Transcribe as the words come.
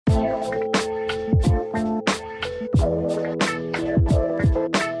Hello,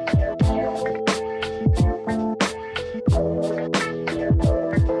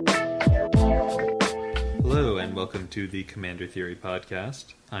 and welcome to the Commander Theory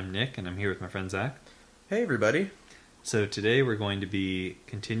podcast. I'm Nick, and I'm here with my friend Zach. Hey, everybody. So today we're going to be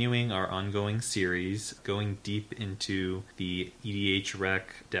continuing our ongoing series, going deep into the EDH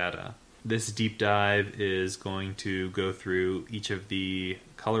Rec data. This deep dive is going to go through each of the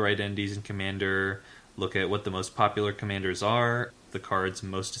color identities in Commander, look at what the most popular commanders are, the cards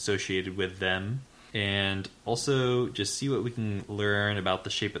most associated with them, and also just see what we can learn about the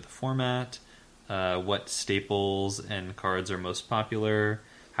shape of the format, what staples and cards are most popular,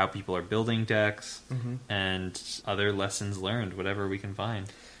 how people are building decks, and other lessons learned, whatever we can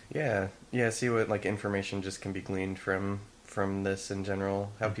find. Yeah, see what information just can be gleaned from this in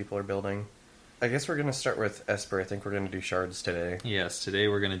general, how people are building. I guess we're going to start with Esper. I think we're going to do shards today. Yes, today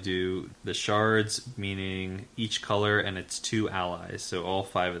we're going to do the shards, meaning each color and its two allies, so all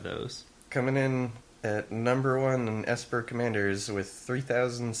 5 of those. Coming in at number 1 in Esper Commanders with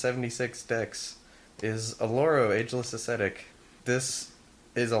 3,076 decks is Oloro, Ageless Ascetic. This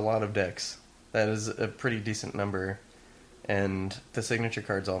is a lot of decks. That is a pretty decent number, and the signature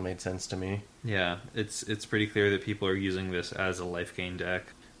cards all made sense to me. Yeah, it's pretty clear that people are using this as a life gain deck.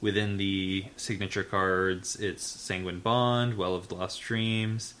 Within the signature cards, it's Sanguine Bond, Well of Lost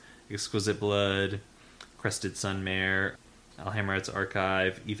Dreams, Exquisite Blood, Crested Sunmare, Alhammarret's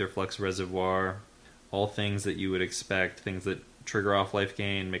Archive, Aetherflux Reservoir, all things that you would expect, things that trigger off life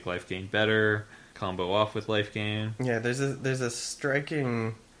gain, make life gain better, combo off with life gain. Yeah, there's a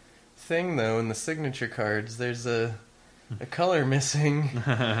striking thing though in the signature cards. There's a color missing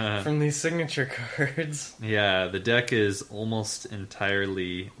from these signature cards. Yeah, the deck is almost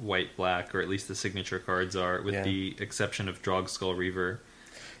entirely white-black, or at least the signature cards are, with the exception of Drogskull Reaver.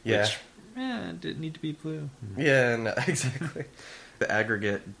 Yeah. Which, it didn't need to be blue. Yeah, no, exactly. The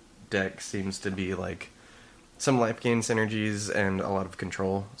aggregate deck seems to be some life gain synergies and a lot of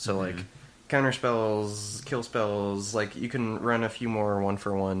control. So counter spells, kill spells, you can run a few more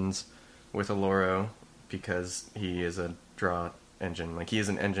 1-for-1s with Oloro because he is a draw engine. He is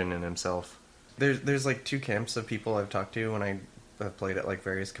an engine in himself. There's 2 camps of people I've talked to when I have played at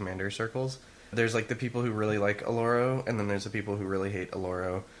various commander circles. There's the people who really like Oloro, and then there's the people who really hate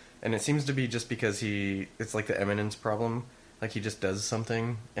Oloro. And it seems to be just because it's the Eminence problem. He just does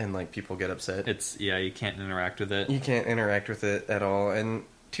something, and people get upset. You can't interact with it. You can't interact with it at all, and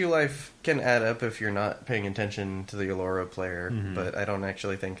 2 life can add up if you're not paying attention to the Oloro player, but I don't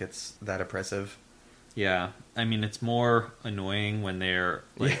actually think it's that oppressive. Yeah, I mean, it's more annoying when they're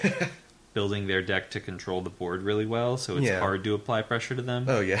building their deck to control the board really well, so it's hard to apply pressure to them.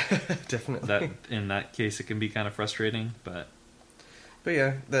 Oh yeah, definitely. In that case, it can be kind of frustrating, but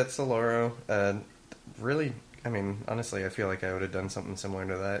yeah, that's Oloro. Really, I mean, honestly, I feel like I would have done something similar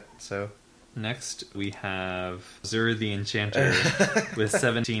to that, so... Next, we have Zur the Enchanter with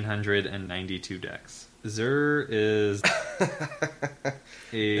 1,792 decks. Zur is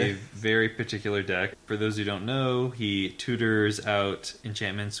a very particular deck. For those who don't know, he tutors out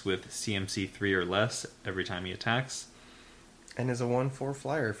enchantments with CMC 3 or less every time he attacks. And is a 1/4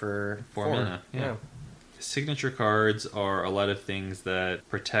 flyer for 4 mana. Yeah. Signature cards are a lot of things that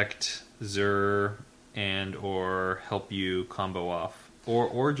protect Zur and or help you combo off.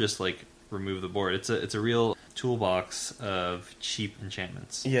 Or just remove the board. It's a real toolbox of cheap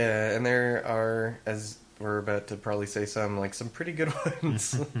enchantments. Yeah, and there are, as we're about to probably say, some pretty good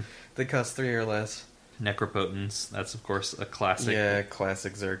ones that cost 3 or less. Necropotence, that's of course a classic. Yeah,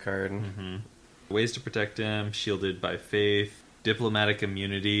 classic Zur card. Ways to protect him: Shielded by Faith. Diplomatic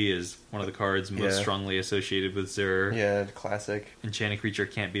Immunity is one of the cards most strongly associated with Zur. Yeah, classic. Enchanted creature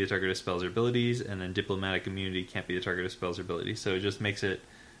can't be the target of spells or abilities, and then Diplomatic Immunity can't be the target of spells or abilities. So it just makes it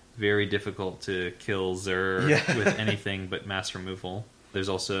very difficult to kill Zur with anything but mass removal. There's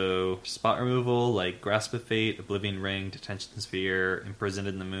also spot removal like Grasp of Fate, Oblivion Ring, Detention Sphere, Imprisoned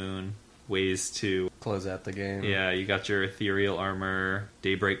in the Moon. Ways to close out the game. Yeah, you got your Ethereal Armor,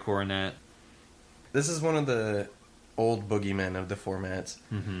 Daybreak Coronet. This is one of the old boogeymen of the formats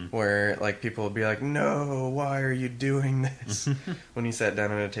where people will be like, no, why are you doing this? When you sat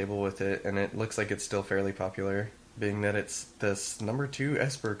down at a table with it, and it looks like it's still fairly popular, being that it's this number 2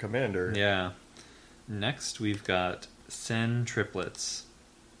 Esper commander. Yeah. Next, we've got Sen Triplets.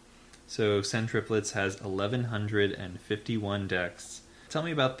 So Sen Triplets has 1,151 decks. Tell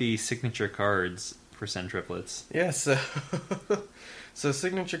me about the signature cards for Centriplets. Yeah, so so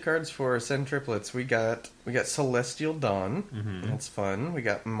signature cards for Centriplets, we got Celestial Dawn. Mhm. That's fun. We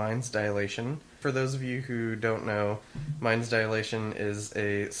got Mind's Dilation. For those of you who don't know, Mind's Dilation is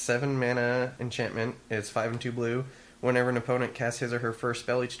a 7 mana enchantment. It's 5 and 2 blue. Whenever an opponent casts his or her first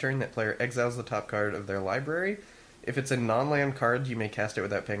spell each turn, that player exiles the top card of their library. If it's a non-land card, you may cast it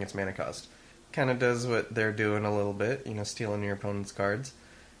without paying its mana cost. Kind of does what they're doing a little bit, stealing your opponent's cards.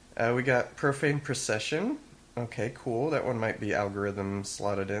 We got Profane Procession. Okay, cool. That one might be algorithm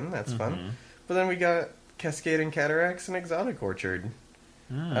slotted in. That's fun. But then we got Cascading Cataracts and Exotic Orchard.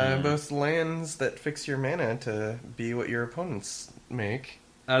 Both lands that fix your mana to be what your opponents make.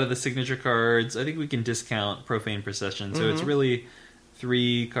 Out of the signature cards, I think we can discount Profane Procession. So it's really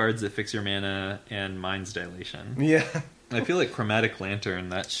 3 cards that fix your mana and Mind's Dilation. Yeah. I feel like Chromatic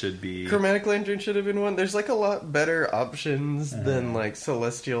Lantern, that should be... Chromatic Lantern should have been one. There's like a lot better options than like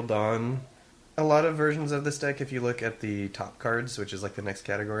Celestial Dawn. A lot of versions of this deck, if you look at the top cards, which is like the next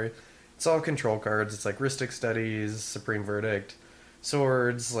category, it's all control cards. It's like Rhystic Studies, Supreme Verdict,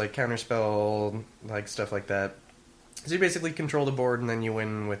 Swords, like Counterspell, like stuff like that. So you basically control the board and then you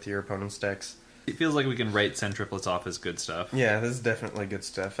win with your opponent's decks. It feels like we can write Centriplets off as good stuff. Yeah, this is definitely good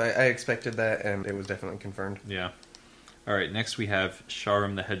stuff. I expected that, and it was definitely confirmed. Yeah. Alright, next we have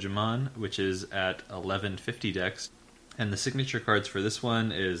Sharam the Hegemon, which is at 1150 dex. And the signature cards for this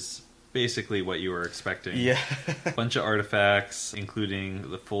one is basically what you were expecting. Yeah. A bunch of artifacts,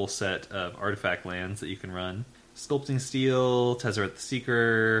 including the full set of artifact lands that you can run. Sculpting Steel, Tezzeret the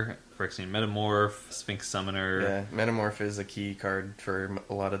Seeker, Phyrexian Metamorph, Sphinx Summoner. Yeah, Metamorph is a key card for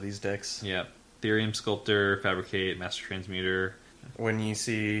a lot of these decks. Yeah. Therium Sculptor, Fabricate, Master Transmuter. When you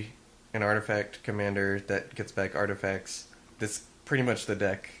see an artifact commander that gets back artifacts, that's pretty much the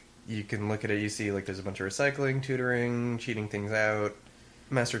deck. You can look at it, you see like there's a bunch of recycling, tutoring, cheating things out.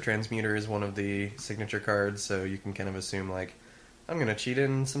 Master Transmuter is one of the signature cards, so you can kind of assume like, I'm going to cheat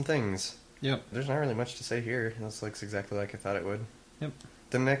in some things. Yep. There's not really much to say here. This looks exactly like I thought it would. Yep.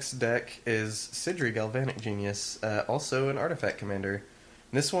 The next deck is Sidri Galvanic Genius, also an artifact commander.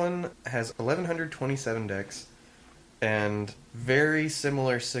 This one has 1127 decks and very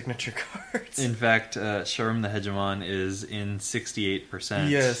similar signature cards. In fact, Sharam the Hegemon is in 68%.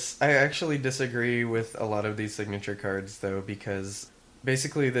 Yes, I actually disagree with a lot of these signature cards, though, because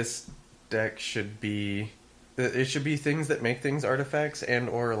basically this deck should be... It should be things that make things artifacts and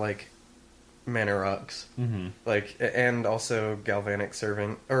or, like, mana rocks. Mm-hmm. Like, and also Galvanic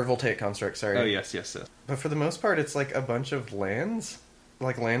Servant, or Voltaic Construct, sorry. Oh, yes. But for the most part, it's like a bunch of lands.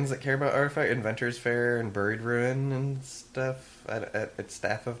 Like lands that care about artifact, Inventor's Fair and Buried Ruin and stuff at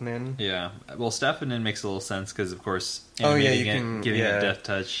Staff of Nin. Yeah. Well, Staff of Nin makes a little sense because, of course, you giving it Death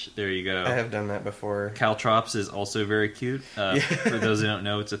Touch, there you go. I have done that before. Caltrops is also very cute. For those who don't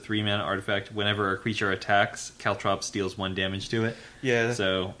know, it's a 3-mana artifact. Whenever a creature attacks, Caltrops deals 1 damage to it. Yeah.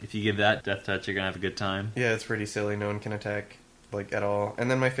 So if you give that Death Touch, you're going to have a good time. Yeah, it's pretty silly. No one can attack, like, at all.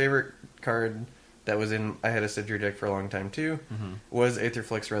 And then my favorite card... that was in, I had a Sidri deck for a long time too, was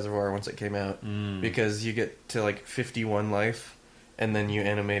Aetherflux Reservoir once it came out. Because you get to like 51 life, and then you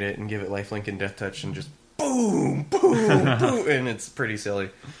animate it and give it lifelink and death touch, and just boom, boom, boom, and it's pretty silly.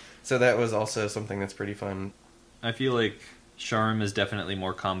 So that was also something that's pretty fun. I feel like Sharam is definitely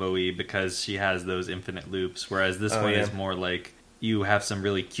more combo-y because she has those infinite loops, whereas this one is more like... you have some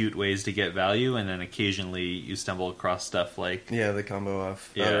really cute ways to get value, and then occasionally you stumble across stuff like... yeah, the combo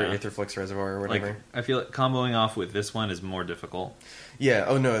off. Or Aetherflux Reservoir or whatever. Like, I feel like comboing off with this one is more difficult. Yeah,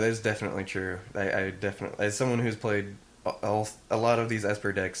 oh no, that's definitely true. I definitely... as someone who's played a lot of these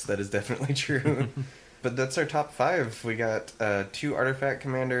Esper decks, that is definitely true. But that's our top 5. We got 2 artifact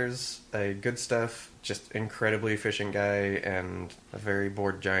commanders, good stuff, just incredibly efficient guy, and a very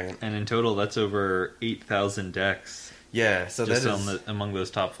bored giant. And in total, that's over 8,000 decks. Yeah, so just that is among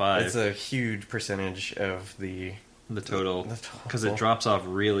those top 5. It's a huge percentage of the total, because it drops off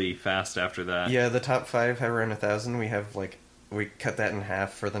really fast after that. Yeah, the top 5 have around 1,000. We cut that in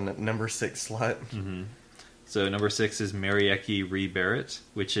half for the number 6 slot. Mm-hmm. So number 6 is Marieki Re-Barret,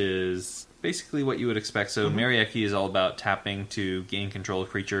 which is basically what you would expect. So Marieki is all about tapping to gain control of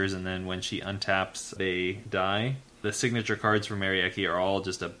creatures, and then when she untaps, they die. The signature cards for Marieki are all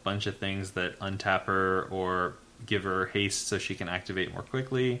just a bunch of things that untap her or give her haste so she can activate more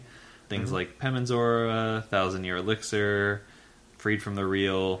quickly. Things like Pemenzora, Thousand Year Elixir, Freed from the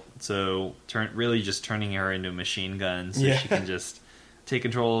Real. So really just turning her into a machine gun so she can just take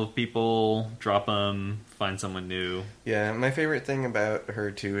control of people, drop them, find someone new. Yeah, my favorite thing about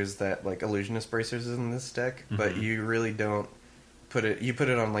her too is that like Illusionist Bracers is in this deck, but you really don't put it... you put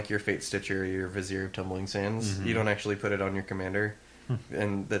it on like your Fate Stitcher or your Vizier of Tumbling Sands. You don't actually put it on your commander.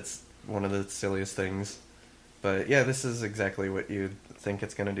 And that's... one of the silliest things. But yeah, this is exactly what you'd think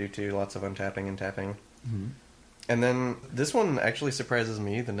it's going to do too. Lots of untapping and tapping. Mm-hmm. And then this one actually surprises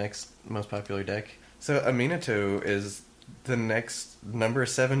me, the next most popular deck. So Aminato is the next number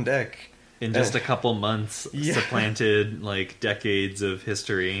 7 deck. In just a couple months, Yeah. supplanted like decades of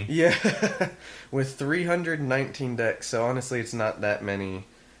history. Yeah, with 319 decks. So honestly, it's not that many.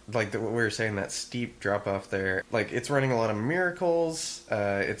 Like what we were saying, that steep drop off there. Like it's running a lot of miracles.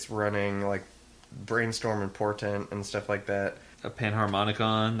 It's running like Brainstorm and Portent and stuff like that. A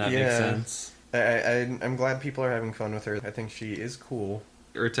Panharmonicon, that makes Yeah. sense. I'm glad people are having fun with her. I think she is cool.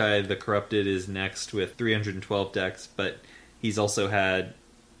 Urtai the Corrupted is next with 312 decks, but he's also had,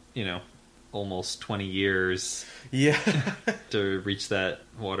 almost 20 years Yeah. to reach that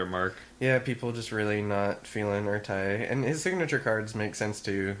watermark. Yeah, people just really not feeling Urtai. And his signature cards make sense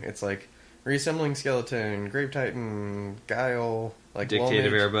too. It's like Reassembling Skeleton, Grave Titan, Guile, like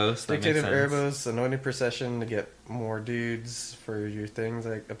Dictative Wallmage, Erebos, that Dictative makes sense. Erebos, Anointed Procession to get more dudes for your things,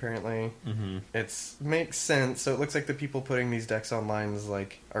 like, apparently. Mm-hmm. It's makes sense. So it looks like the people putting these decks online is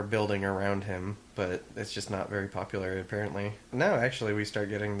like are building around him, but it's just not very popular apparently. Now actually we start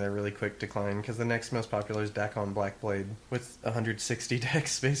getting the really quick decline because the next most popular is Dakon Blackblade with 160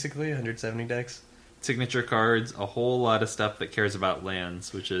 decks basically, 170 decks. Signature cards, a whole lot of stuff that cares about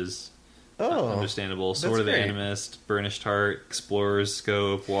lands, which is understandable. Sword of the great. Animist, Burnished Heart, Explorer's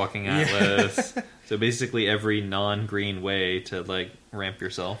Scope, Walking Yeah. Atlas. So basically every non-green way to like ramp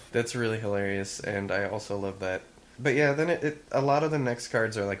yourself. That's really hilarious, and I also love that. But yeah, then a lot of the next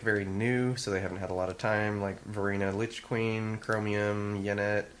cards are like very new, so they haven't had a lot of time, like Verena Lich Queen, Chromium,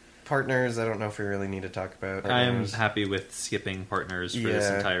 Yenet. Partners, I don't know if we really need to talk about. I'm Partners. happy with skipping partners for this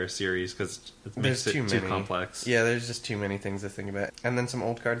Yeah. entire series because it There's makes it too too many. complex. Yeah, there's just too many things to think about. And then some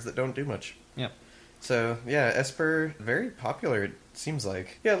old cards that don't do much. Yep. So, yeah, Esper, very popular, it seems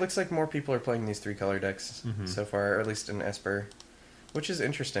like. Yeah, it looks like more people are playing these 3-color decks Mhm. so far, or at least in Esper, which is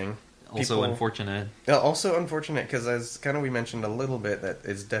interesting. Also People- unfortunate. Also unfortunate, because as kind of we mentioned a little bit, that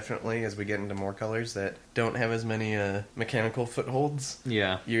is definitely, as we get into more colors that don't have as many mechanical footholds,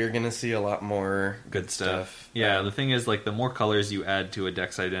 Yeah. you're going to see a lot more Good stuff. Yeah, the thing is, like, the more colors you add to a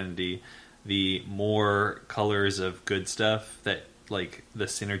deck's identity, the more colors of good stuff that, like, the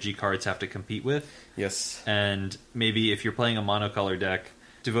synergy cards have to compete with. Yes. And maybe if you're playing a monocolor deck,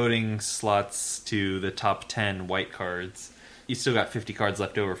 devoting slots to the top 10 white cards, you still got 50 cards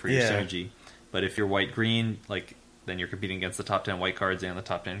left over for your Yeah. synergy. But if you're white-green, like, then you're competing against the top 10 white cards and the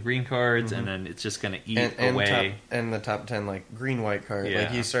top 10 green cards, and then it's just going to eat away. And the top 10 like green white card. Like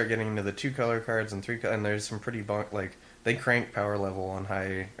Yeah. you start getting into the 2-color cards and 3 and there's some pretty like they crank power level on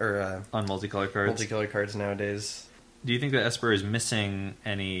high or On multicolor cards. multicolor cards nowadays. Do you think that Esper is missing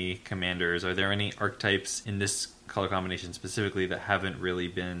any commanders? Are there any archetypes in this color combination specifically that haven't really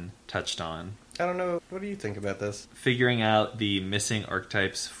been touched on? I don't know. What do you think about this? Figuring out the missing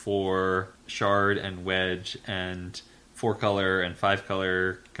archetypes for Shard and Wedge and 4-color and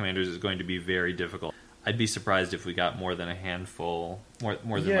 5-color commanders is going to be very difficult. I'd be surprised if we got more than a handful, more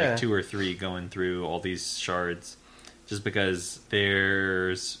than Yeah. like 2 or 3 going through all these shards, just because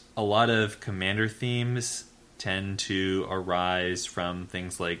there's a lot of commander themes tend to arise from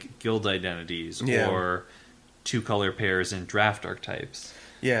things like guild identities Yeah. or 2-color pairs in draft archetypes.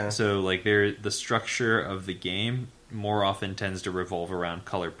 Yeah. So like the structure of the game more often tends to revolve around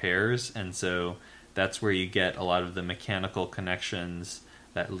color pairs, and so that's where you get a lot of the mechanical connections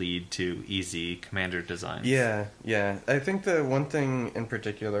that lead to easy commander designs. Yeah, yeah. I think the one thing in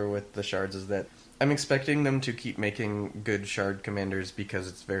particular with the shards is that I'm expecting them to keep making good shard commanders because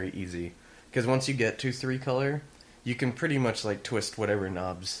it's very easy. Because once you get to 3-color, you can pretty much like twist whatever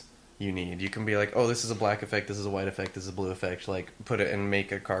knobs you need. You can be like, oh, this is a black effect, this is a white effect, this is a blue effect, like put it and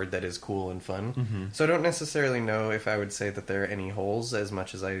make a card that is cool and fun. Mm-hmm. So I don't necessarily know if I would say that there are any holes as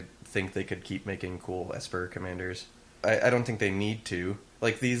much as I think they could keep making cool Esper commanders. I don't think they need to.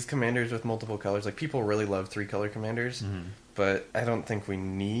 Like these commanders with multiple colors, like people really love 3-color commanders, Mm-hmm. but I don't think we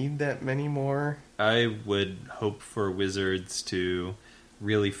need that many more. I would hope for Wizards to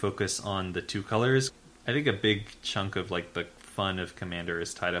really focus on the 2 colors. I think a big chunk of like the fun of Commander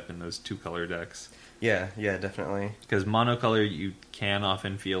is tied up in those 2-color decks. Yeah, definitely. Because monocolor, you can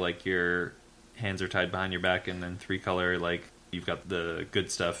often feel like your hands are tied behind your back, and then 3-color, like you've got the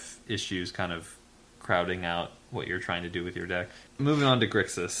good stuff issues kind of crowding out what you're trying to do with your deck. Moving on to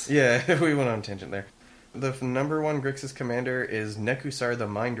Grixis. Yeah, we went on a tangent there. The number 1 Grixis commander is Nekusar the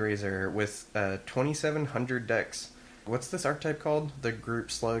Mindraiser with 2,700 decks. What's this archetype called? The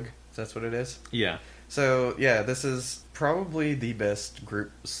Group Slug? That's what it is? Yeah. So, yeah, this is probably the best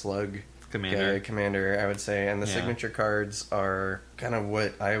Group Slug commander. Commander, I would say. And the Yeah. signature cards are kind of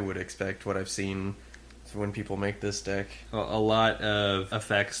what I would expect, what I've seen when people make this deck. A lot of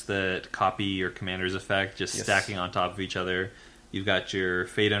effects that copy your commander's effect, just Yes. stacking on top of each other. You've got your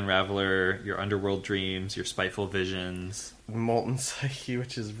Fate Unraveler, your Underworld Dreams, your Spiteful Visions. Molten Psyche,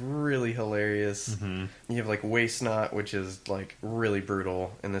 which is really hilarious. Mm-hmm. You have like Waste Not, which is like really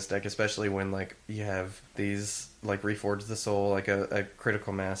brutal in this deck, especially when like you have these like Reforge the Soul, like a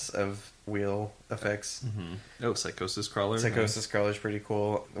critical mass of wheel effects. Mm-hmm. Oh, Psychosis Crawler. Psychosis Crawler is pretty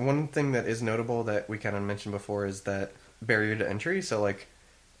cool. One thing that is notable that we kind of mentioned before is that barrier to entry. So like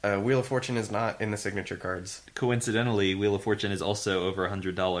Wheel of Fortune is not in the signature cards. Coincidentally, Wheel of Fortune is also over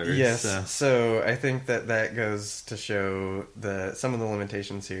 $100. Yes, so- so I think that goes to show some of the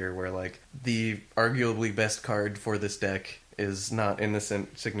limitations here, where like the arguably best card for this deck is not in the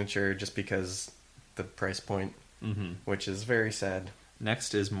signature just because the price point, Mhm. which is very sad.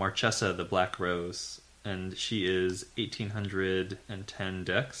 Next is Marchesa the Black Rose, and she is 1,810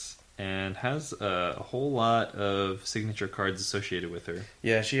 dex and has a whole lot of signature cards associated with her.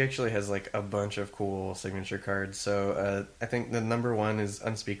 Yeah, she actually has like a bunch of cool signature cards. So I think the number one is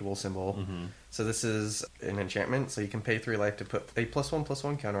Unspeakable Symbol. Mm-hmm. So this is an enchantment, so you can pay 3 life to put a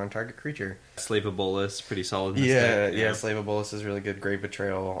 +1/+1 counter on target creature. Slave of Bolus, pretty solid in this Yeah, deck. yeah, Slave of Bolus is really good. Grave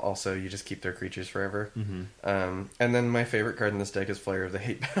Betrayal, also you just keep their creatures forever. Mm-hmm. And then my favorite card in this deck is Flare of the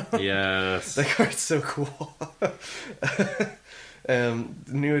Hatebound. Yes. That card's so cool.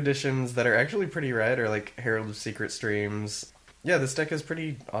 New additions that are actually pretty rad are like Herald of Secret Streams. Yeah, this deck is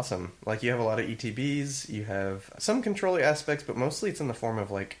pretty awesome. Like, you have a lot of ETBs, you have some control aspects, but mostly it's in the form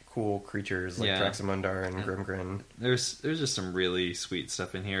of like cool creatures like Yeah. Traxamundar and Grimgrin. There's just some really sweet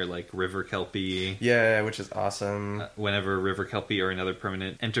stuff in here, like River Kelpie. Yeah, which is awesome. Whenever River Kelpie or another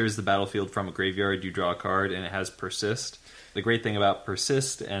permanent enters the battlefield from a graveyard, you draw a card, and it has Persist. The great thing about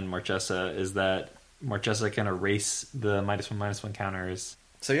Persist and Marchesa is that Marchesa can erase the -1/-1 counters.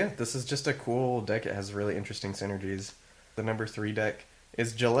 So yeah, this is just a cool deck. It has really interesting synergies. The number 3 deck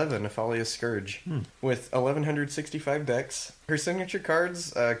is Jeleva, Nephalia's Scourge, with 1,165 decks. Her signature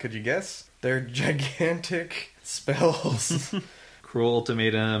cards, could you guess? They're gigantic spells. Cruel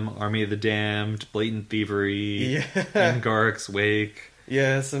Ultimatum, Army of the Damned, Blatant Thievery, Yeah. Angarik's Wake.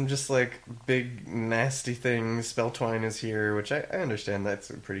 Yeah, some just like big nasty things. Spelltwine is here, which I understand. That's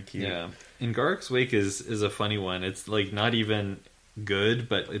pretty cute. Yeah. Angarik's Wake is a funny one. It's like not even good,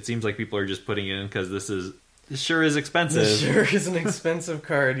 but it seems like people are just putting it in because it sure is expensive. This sure is an expensive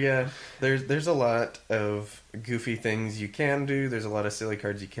card, yeah. There's a lot of goofy things you can do. There's a lot of silly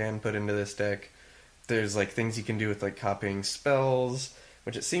cards you can put into this deck. There's like things you can do with like copying spells,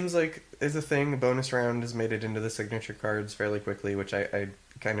 which it seems like is a thing. The bonus round has made it into the signature cards fairly quickly, which I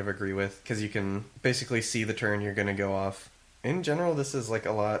kind of agree with, because you can basically see the turn you're going to go off. In general, this is like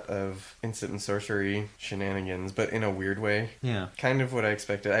a lot of instant and sorcery shenanigans, but in a weird way. Yeah. Kind of what I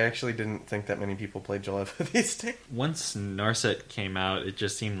expected. I actually didn't think that many people played Jeleva these days. Once Narset came out, it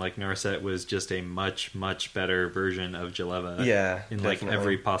just seemed like Narset was just a much, much better version of Jeleva. Yeah, In definitely. like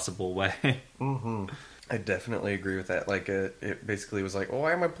every possible way. Mm-hmm. I definitely agree with that. Like, it basically was like, oh,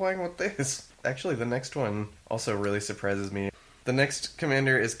 why am I playing with this? Actually, the next one also really surprises me. The next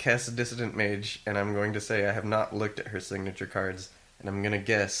commander is Cass Dissident Mage, and I'm going to say I have not looked at her signature cards, and I'm going to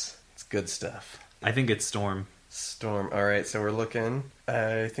guess it's good stuff. I think it's Storm. Storm. Alright, so we're looking.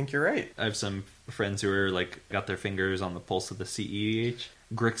 I think you're right. I have some friends who are like got their fingers on the pulse of the CEDH.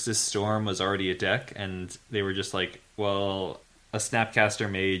 Grixis Storm was already a deck, and they were just like, well, a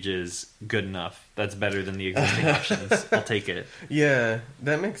Snapcaster Mage is good enough. That's better than the existing options. I'll take it. Yeah,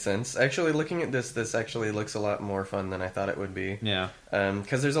 that makes sense. Actually, looking at this actually looks a lot more fun than I thought it would be. Yeah.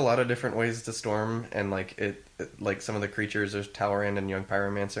 Because there's a lot of different ways to storm, and like like some of the creatures, there's Towerend and Young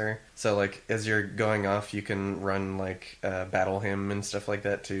Pyromancer. So like as you're going off, you can run like Battle Hymn and stuff like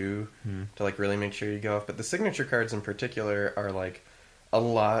that too, to like really make sure you go off. But the signature cards in particular are like a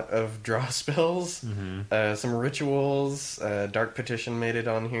lot of draw spells, some rituals. Dark Petition made it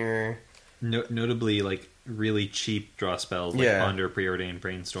on here. Notably, like really cheap draw spells like Yeah. Ponder, Preordained,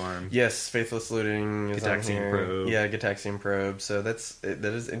 Brainstorm. Yes, Faithless Looting is on Gitaxian here. Probe. Yeah, Gitaxian Probe. So that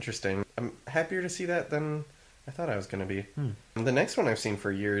is interesting. I'm happier to see that than I thought I was going to be. The next one I've seen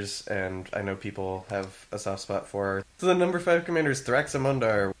for years, and I know people have a soft spot for. So the number 5 commander is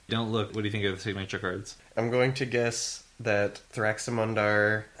Thraxamundar. Don't look. What do you think of the signature cards? I'm going to guess that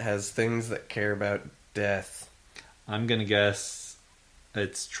Thraxamundar has things that care about death. I'm gonna guess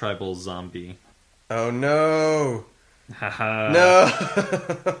it's Tribal Zombie. Oh no! Haha.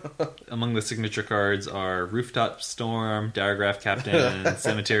 No! Among the signature cards are Rooftop Storm, Diagraph Captain,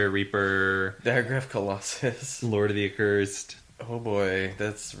 Cemetery Reaper, Diagraph Colossus. Lord of the Accursed. Oh boy,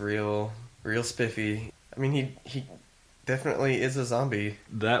 that's real spiffy. I mean, he definitely is a zombie.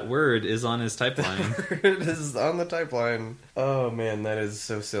 That word is on his type line. It is on the type line. Oh man, that is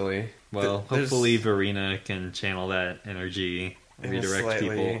so silly. Well, hopefully Verena can channel that energy, in redirect a slightly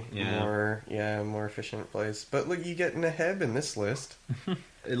people. more efficient place. But look, you get Neheb in this list.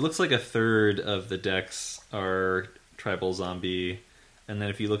 It looks like a third of the decks are tribal zombie. And then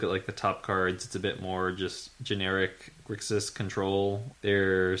if you look at like the top cards, it's a bit more just generic Grixis control.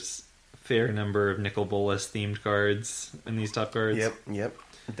 There's a fair number of Nicol Bolas themed cards in these top cards. Yep.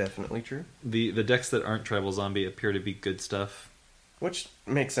 Definitely true. The decks that aren't tribal zombie appear to be good stuff. Which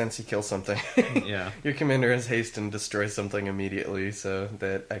makes sense, he kills something. Yeah. Your commander has haste and destroys something immediately, so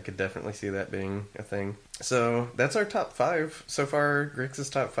that I could definitely see that being a thing. So that's our top 5. So far,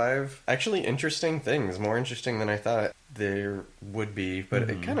 Grixis top 5. Actually interesting things, more interesting than I thought there would be, but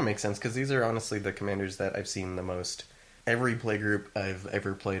it kind of makes sense, because these are honestly the commanders that I've seen the most. Every playgroup I've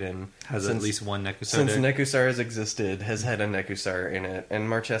ever played in has at least one Nekusar since deck. Nekusar has existed, has had a Nekusar in it. And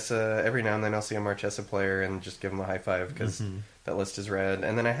Marchesa, every now and then I'll see a Marchesa player and just give him a high five, because that list is rad.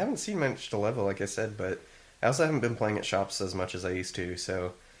 And then I haven't seen much to level, like I said, but I also haven't been playing at shops as much as I used to,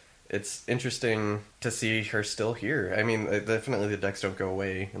 so it's interesting to see her still here. I mean, definitely the decks don't go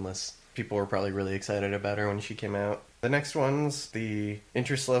away unless people were probably really excited about her when she came out. The next ones, the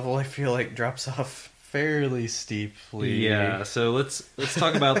interest level, I feel like drops off fairly steeply. Yeah, so let's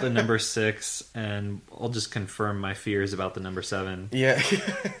talk about the number 6, and I'll just confirm my fears about the number 7. Yeah.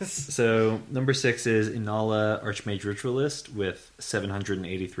 So number 6 is Inala Archmage Ritualist with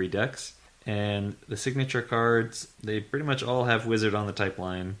 783 decks, and the signature cards, they pretty much all have Wizard on the type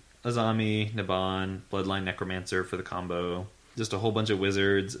line. Azami, Naban, Bloodline Necromancer for the combo. Just a whole bunch of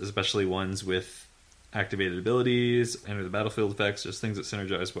wizards, especially ones with activated abilities, enter the battlefield effects, just things that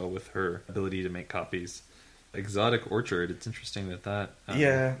synergize well with her ability to make copies. Exotic Orchard, it's interesting that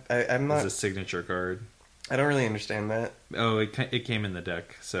I'm not is a signature card. I don't really understand that. Oh, it came in the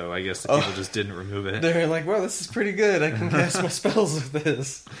deck, so I guess the people just didn't remove it. They're like, well, this is pretty good. I can cast my spells with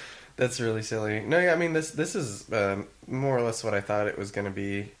this. That's really silly. No, yeah, I mean, this is more or less what I thought it was going to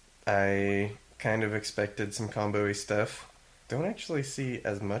be. I kind of expected some combo-y stuff. Don't actually see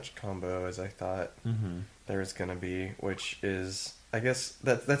as much combo as I thought there was going to be, which is, I guess,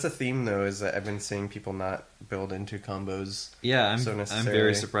 that's a theme, though, is that I've been seeing people not build into combos. Yeah, I'm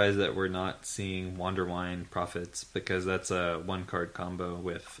very surprised that we're not seeing Wanderwine Prophets, because that's a one-card combo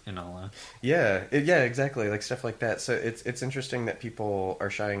with Inala. Yeah, exactly, like stuff like that. So it's interesting that people are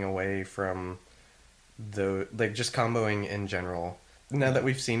shying away from just comboing in general. Now that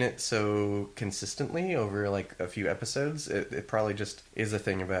we've seen it so consistently over like a few episodes, it probably just is a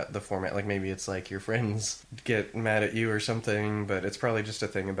thing about the format. Like maybe it's like your friends get mad at you or something, but it's probably just a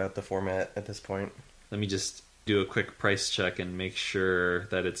thing about the format at this point. Let me just do a quick price check and make sure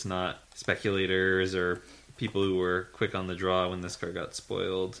that it's not speculators or people who were quick on the draw when this card got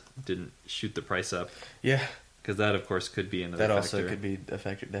spoiled didn't shoot the price up. Yeah. Because that, of course, could be another factor. factor. Also could be a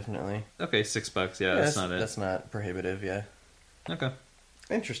factor, definitely. Okay, $6. Yeah, that's not it. That's not prohibitive, yeah. Okay.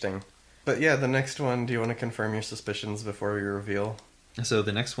 Interesting. But yeah, the next one, do you want to confirm your suspicions before we reveal? So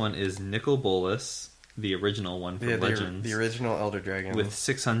the next one is Nicol Bolas, the original one from Legends. The original Elder Dragon. With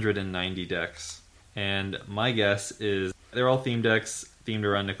 690 decks. And my guess is they're all themed decks, themed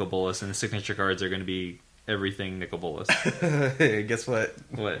around Nicol Bolas, and the signature cards are going to be everything Nicol Bolas. Hey, guess what?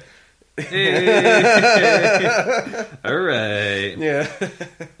 What? Hey! Alright. Yeah.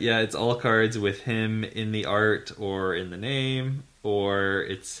 Yeah, it's all cards with him in the art or in the name, or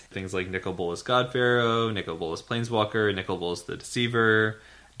it's things like Nicol Bolas God Pharaoh, Nicol Bolas Planeswalker, Nicol Bolas the Deceiver,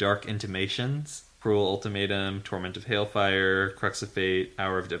 Dark Intimations, Cruel Ultimatum, Torment of Hailfire, Crux of Fate,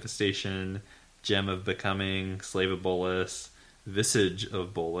 Hour of Devastation, Gem of Becoming, Slave of Bolas, Visage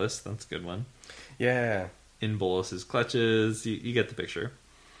of Bolas, that's a good one. Yeah. In Bolas's Clutches, you get the picture.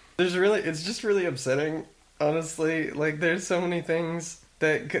 It's just really upsetting, honestly. Like, there's so many things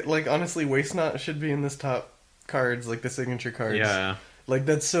that, like, honestly, Waste Not should be in this top cards, like the signature cards. Yeah. Like,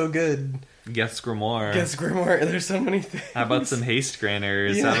 that's so good. Geth's Grimoire. There's so many things. How about some haste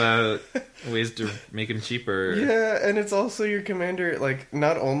granters? Yeah. How about ways to make him cheaper? Yeah, and it's also your commander, like,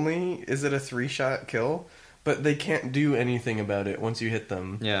 not only is it a 3-shot kill, but they can't do anything about it once you hit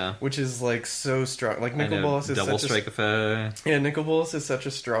them. Yeah. Which is, like, so strong. Like, Nicol Bolas is double strike effect. Yeah, Nicol Bolas is such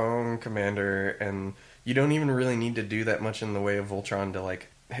a strong commander, and you don't even really need to do that much in the way of Voltron to, like,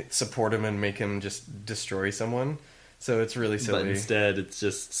 support him and make him just destroy someone. So it's really silly. But instead, it's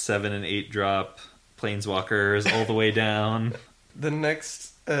just 7 and 8 drop Planeswalkers all the way down. The next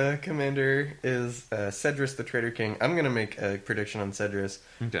commander is Cedrus the Traitor King. I'm going to make a prediction on Cedrus.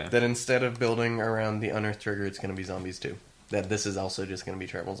 Okay. That instead of building around the Unearth trigger, it's going to be zombies too. that this is also just going to be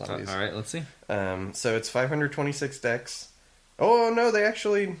tribal zombies. All right, let's see. So it's 526 decks. Oh no,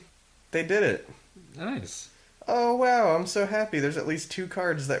 they did it. Nice. Oh wow, I'm so happy. There's at least 2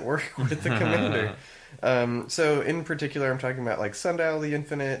 cards that work with the commander. So in particular, I'm talking about like Sundial the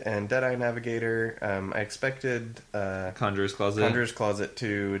Infinite and Deadeye Navigator. I expected Conjurer's Closet. Conjurer's Closet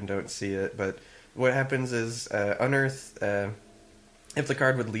too, and don't see it. But what happens is Unearth. If the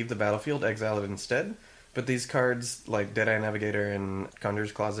card would leave the battlefield, exile it instead. But these cards like Deadeye Navigator and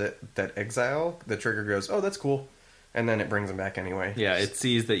Conjurer's Closet that exile, the trigger goes, oh, that's cool. And then it brings them back anyway. Yeah, it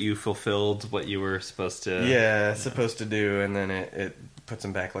sees that you fulfilled what you were supposed to... supposed to do, and then it puts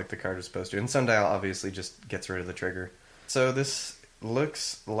them back like the card was supposed to. And Sundial obviously just gets rid of the trigger. So this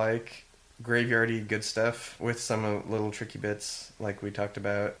looks like graveyardy good stuff with some little tricky bits like we talked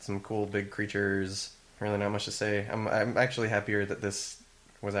about. Some cool big creatures. Really not much to say. I'm actually happier that this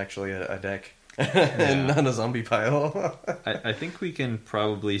was actually a deck. And not a zombie pile. I think we can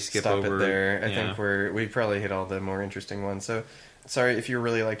probably skip Stop over it there. I think we probably hit all the more interesting ones. So, sorry if you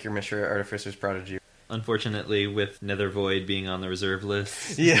really like your Mishra Artificer's Prodigy. Unfortunately, with Nether Void being on the reserve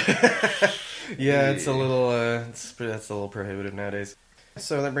list. Yeah, it's a little that's a little prohibitive nowadays.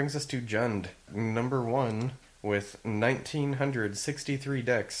 So that brings us to Jund. Number 1 with 1,963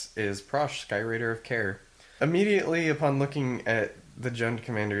 decks is Prosh, Skyraider of Care. Immediately upon looking at the Jund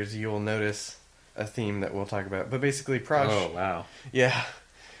commanders, you will notice a theme that we'll talk about. But basically, Prosh... Oh, wow. Yeah,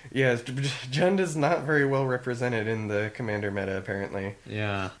 Jund is not very well represented in the commander meta, apparently.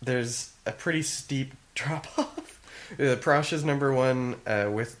 Yeah. There's a pretty steep drop-off. Prosh is number 1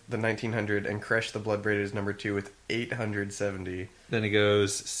 with the 1,900, and Kresh the Bloodbraid is number 2 with 870. Then it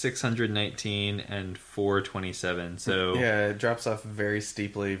goes 619 and 427, so... Yeah, it drops off very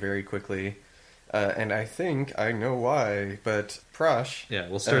steeply, very quickly. And I think I know why, but Prosh... Yeah,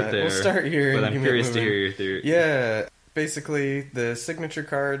 we'll start there. We'll start here. But I'm curious to hear your theory. Yeah, basically, the signature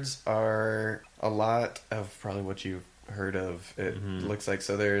cards are a lot of probably what you've heard of, it looks like.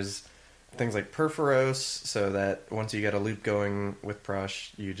 So there's things like Perforos, so that once you get a loop going with Prosh,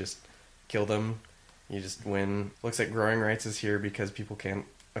 you just kill them. You just win. Looks like Growing Rights is here because people can't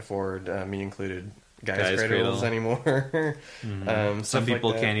afford, me included, Guy's Cradles Cradle. anymore. Some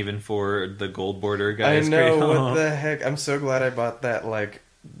people like can't even afford the gold border Guy's I know, Cradle. what the heck. I'm so glad I bought that, like,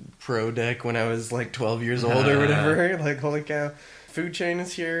 pro deck when I was, like, 12 years old or whatever. Like, holy cow. Food Chain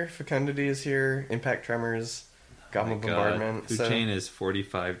is here. Fecundity is here. Impact Tremors. Goblin Bombardment. Food Chain is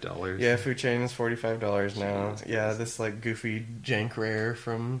 $45. Yeah, Food Chain is $45 now. Yeah, this, like, goofy jank rare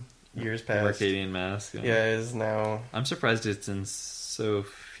from years past. Arcadian Mask. Yeah, is now... I'm surprised it's in so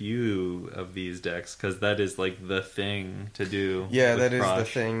few of these decks, because that is, like, the thing to do. Yeah, that is Prosh. the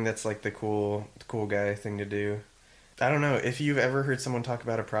thing. That's, like, the cool guy thing to do. I don't know. If you've ever heard someone talk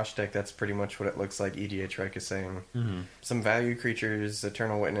about a Prosh deck, that's pretty much what it looks like, EDH Reich is saying. Mm-hmm. Some value creatures,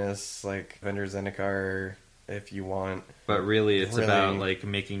 Eternal Witness, like Vendor Zendikar, if you want. But really, it's about, like,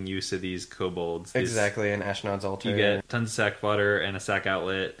 making use of these kobolds. Exactly, and Ashnod's Altar. You get tons of sack fodder and a sack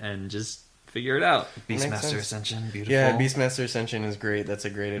outlet, and just figure it out. Beastmaster Ascension, beautiful. Yeah, Beastmaster Ascension is great. That's a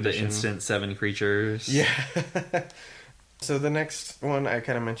great addition. The instant 7 creatures. Yeah. So the next one I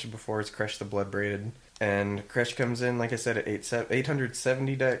kind of mentioned before is Kresh the Bloodbraided. And Kresh comes in, like I said, at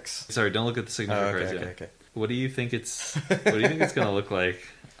 870 decks. Sorry, don't look at the signature cards yet. Okay. What do you think it's going to look like?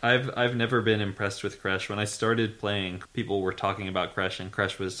 I've never been impressed with Kresh. When I started playing, people were talking about Kresh, and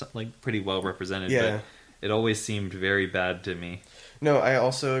Kresh was, like, pretty well represented. Yeah. But it always seemed very bad to me. No, I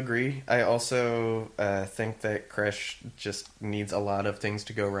also agree. I also think that Kresh just needs a lot of things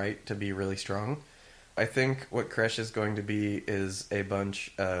to go right to be really strong. I think what Kresh is going to be is a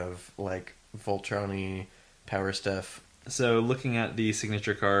bunch of, like, Voltron-y power stuff. So, looking at the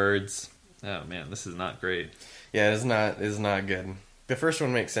signature cards, oh man, this is not great. Yeah, it's not good. The first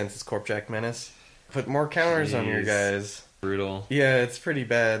one makes sense. It's Corpjack Menace. Put more counters on your guys. Brutal. Yeah, it's pretty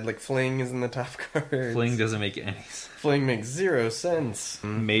bad. Like, Fling is in the top cards. Fling doesn't make any sense. Fling makes 0 sense.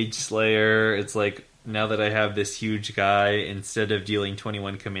 Mage Slayer, it's like, now that I have this huge guy, instead of dealing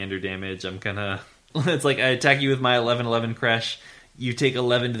 21 commander damage, I'm gonna... It's like, I attack you with my 11/11 Kresh, you take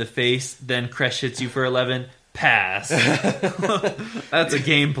 11 to the face, then Kresh hits you for 11, pass. That's a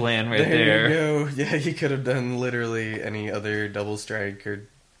game plan right there. There you go. Yeah, he could have done literally any other double strike or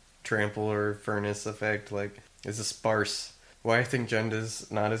trample or furnace effect. Like, it's a sparse. Why I think Jund is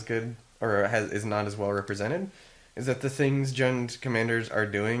not as good, or is not as well represented, is that the things Jund commanders are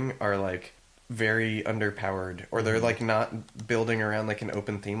doing are, like, very underpowered, or they're, like, not building around, like, an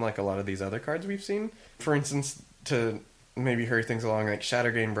open theme like a lot of these other cards we've seen. For instance, to maybe hurry things along, like,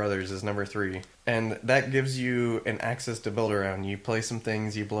 Shattergain Brothers is number 3, and that gives you an axis to build around. You play some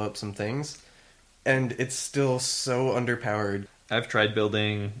things, you blow up some things, and it's still so underpowered. I've tried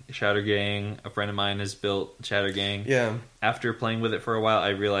building Shattergang. A friend of mine has built Shattergang. Yeah. After playing with it for a while, I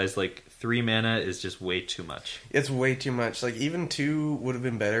realized, like, 3 mana is just way too much. It's way too much. Like, even 2 would have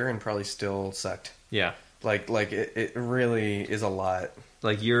been better and probably still sucked. Yeah. Like it really is a lot.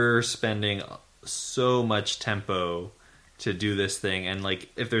 Like, you're spending so much tempo to do this thing, and, like,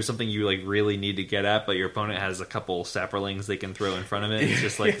 if there's something you, like, really need to get at, but your opponent has a couple sapperlings they can throw in front of it, it's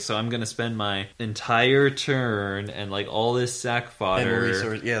just like, so I'm gonna spend my entire turn and, like, all this sack fodder.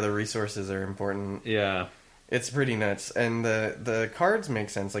 And the resources are important. Yeah. It's pretty nuts. And the cards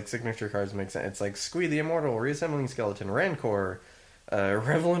make sense, like, signature cards make sense. It's like Squee the Immortal, Reassembling Skeleton, Rancor,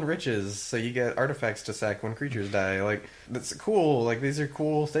 Revel in Riches, so you get artifacts to sack when creatures die. Like, that's cool. Like, these are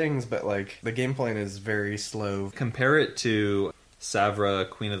cool things, but, like, the game plan is very slow. Compare it to Savra,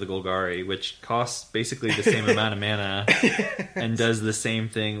 Queen of the Golgari, which costs basically the same amount of mana and does the same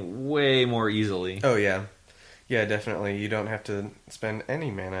thing way more easily. Oh, yeah. Yeah, definitely. You don't have to spend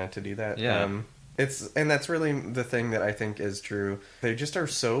any mana to do that. Yeah. And that's really the thing that I think is true. They just are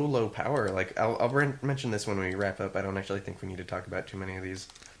so low power. Like, I'll mention this when we wrap up. I don't actually think we need to talk about too many of these.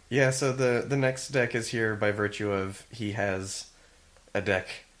 Yeah, so the next deck is here by virtue of he has a deck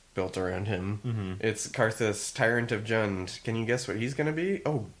built around him. Mm-hmm. It's Karthus, Tyrant of Jund. Can you guess what he's going to be?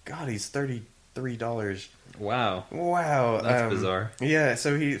 Oh, God, he's $33. Wow. Wow. That's bizarre. Yeah,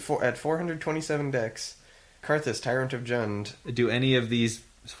 so at 427 decks, Karthus, Tyrant of Jund. Do any of these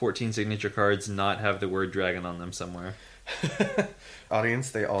 14 signature cards not have the word dragon on them somewhere? Audience,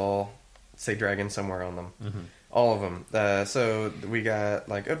 they all say dragon somewhere on them. Mm-hmm. All of them. So we got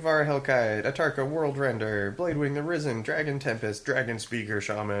like Udvara Hellkite, Atarka World Render, Bladewing the Risen, Dragon Tempest, Dragon Speaker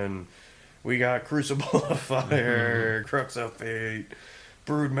Shaman. We got Crucible of Fire, Crux of Fate,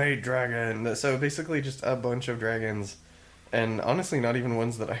 Broodmate Dragon. So basically just a bunch of dragons. And honestly, not even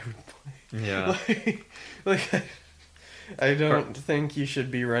ones that I would play. Yeah. like I don't think you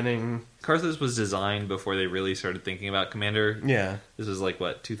should be running... Karthus was designed before they really started thinking about Commander. Yeah. This was like,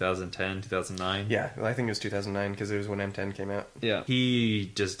 what, 2010, 2009? Yeah, I think it was 2009 because it was when M10 came out. Yeah. He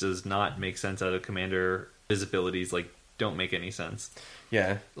just does not make sense out of Commander. His abilities, like, don't make any sense.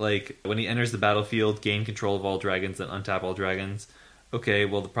 Yeah. Like, when he enters the battlefield, gain control of all dragons, then untap all dragons. Okay,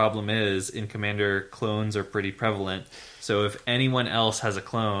 well, the problem is, in Commander, clones are pretty prevalent. So if anyone else has a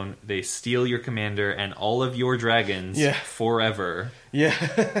clone, they steal your commander and all of your dragons forever. Yeah.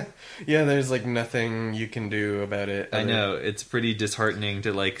 Yeah, there's like nothing you can do about it. I know. It's pretty disheartening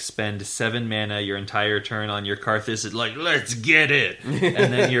to like spend 7 mana your entire turn on your Karthus and like, let's get it!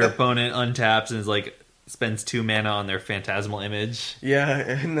 And then your opponent untaps and is like, spends 2 mana on their Phantasmal Image. Yeah,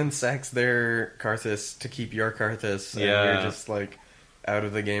 and then sacks their Karthus to keep your Karthus. And you're just like... out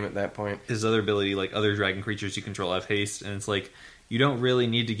of the game at that point. His other ability, like other dragon creatures you control have haste, and it's like, you don't really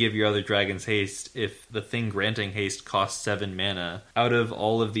need to give your other dragons haste if the thing granting haste costs 7 mana. Out of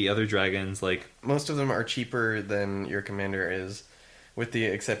all of the other dragons, like... most of them are cheaper than your commander is, with the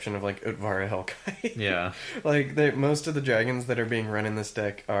exception of like Udvara Hellkite. Yeah. Like, most of the dragons that are being run in this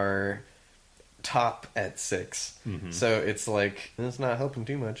deck are top at 6. Mm-hmm. So it's like, it's not helping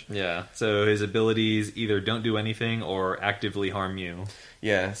too much. Yeah, so his abilities either don't do anything or actively harm you.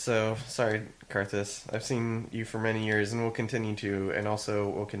 Yeah, so sorry, Karthus. I've seen you for many years and will continue to, and also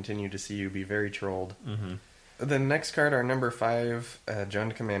will continue to see you be very trolled. Mm-hmm. The next card, our number 5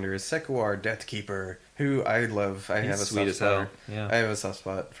 Jund Commander, is Sekuar Deathkeeper, who I love. I have a sweet soft spot. Yeah. I have a soft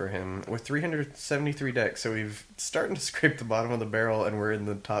spot for him with 373 decks. So we've starting to scrape the bottom of the barrel, and we're in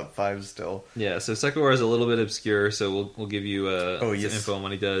the top 5 still. Yeah. So Sekuar is a little bit obscure, so we'll give you some info on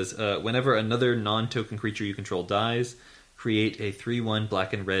what he does. Whenever another non-token creature you control dies, create a 3/1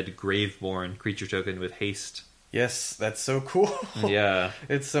 black and red Graveborn creature token with haste. Yes, that's so cool. Yeah.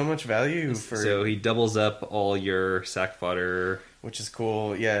 It's so much value for... so he doubles up all your sack fodder. Which is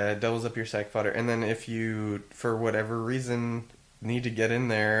cool. Yeah, it doubles up your sack fodder. And then if you, for whatever reason, need to get in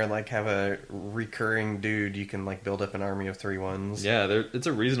there, like have a recurring dude, you can like build up an army of 3/1s. Yeah, it's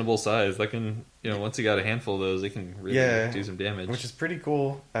a reasonable size. That can, once you got a handful of those, they can really do some damage. Which is pretty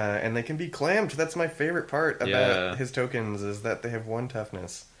cool. And they can be clamped. That's my favorite part about his tokens, is that they have 1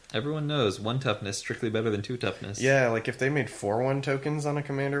 toughness. Everyone knows 1 toughness strictly better than 2 toughness. Yeah, like if they made 4/1 tokens on a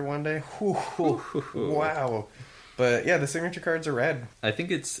commander one day, wow. But yeah, the signature cards are rad. I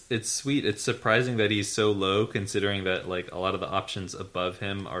think it's sweet. It's surprising that he's so low, considering that like a lot of the options above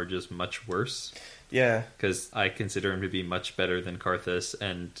him are just much worse. Yeah. Because I consider him to be much better than Karthus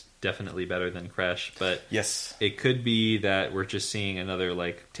and definitely better than Kresh. But yes, it could be that we're just seeing another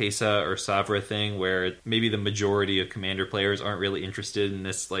like Teysa or Savra thing where maybe the majority of Commander players aren't really interested in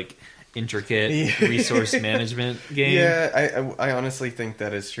this like intricate resource management game. Yeah, I honestly think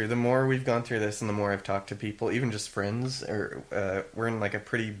that is true. The more we've gone through this and the more I've talked to people, even just friends, or we're in like a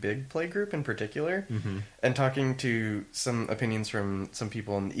pretty big play group in particular, and talking to some opinions from some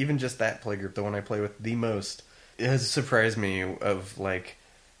people, and even just that play group, the one I play with the most, it has surprised me of like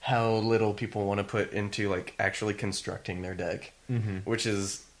how little people want to put into like actually constructing their deck, which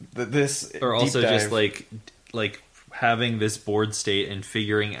is this or also deep dive. just like having this board state and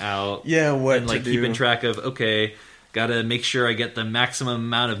figuring out what and like to keeping do. track of, okay, gotta make sure I get the maximum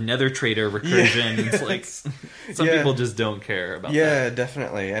amount of Nether Trader recursion. It's like some people just don't care about that. Yeah,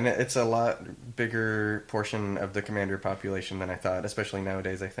 definitely. And it's a lot bigger portion of the commander population than I thought, especially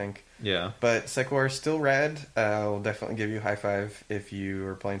nowadays, I think. Yeah. But Sequoia is still rad. I'll definitely give you a high five if you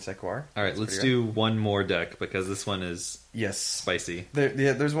are playing Sequoia. Alright, let's do one more deck because this one is spicy.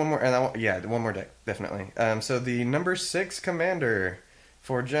 There's one more, and one more deck, definitely. So the number 6 commander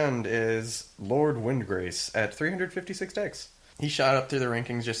for Jund is Lord Windgrace at 356 decks. He shot up through the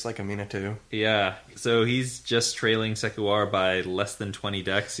rankings just like Amina too. Yeah, so he's just trailing Sekuar by less than 20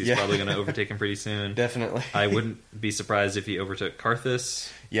 decks. He's probably going to overtake him pretty soon. Definitely. I wouldn't be surprised if he overtook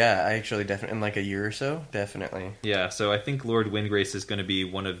Karthus. Yeah, I actually definitely, in like a year or so, definitely. Yeah, so I think Lord Windgrace is going to be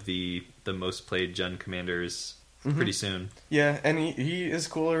one of the most played Jund commanders pretty soon. Yeah, and he is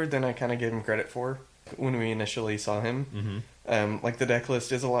cooler than I kind of gave him credit for when we initially saw him. Like the deck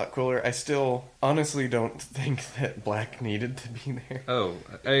list is a lot cooler. I still honestly don't think that black needed to be there. Oh,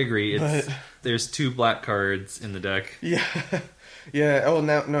 I agree. There's 2 black cards in the deck. Yeah. Yeah. Oh,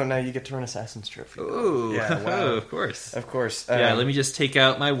 now you get to run Assassin's Trophy. Ooh, yeah, wow. Of course. Of course. Yeah, let me just take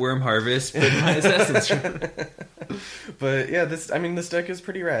out my Worm Harvest, put my Assassin's Trophy. But yeah, this deck is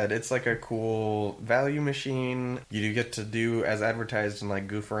pretty rad. It's like a cool value machine. You do get to do as advertised and like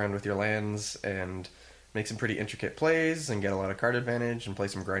goof around with your lands and make some pretty intricate plays and get a lot of card advantage and play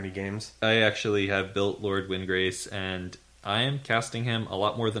some grindy games. I actually have built Lord Windgrace, and I am casting him a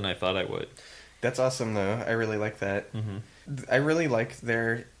lot more than I thought I would. That's awesome, though. I really like that. I really like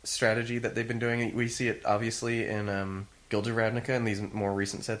their strategy that they've been doing. We see it, obviously, in Guild of Ravnica and these more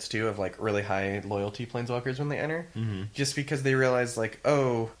recent sets, too, of, like, really high loyalty planeswalkers when they enter. Just because they realize, like,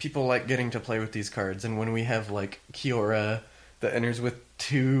 oh, people like getting to play with these cards, and when we have, like, Kiora that enters with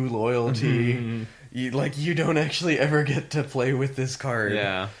 2 loyalty... You don't actually ever get to play with this card.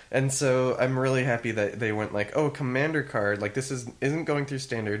 Yeah. And so I'm really happy that they went like, oh, commander card, like this isn't going through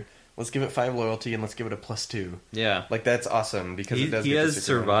standard. Let's give it 5 loyalty and let's give it a +2. Yeah. Like that's awesome because he has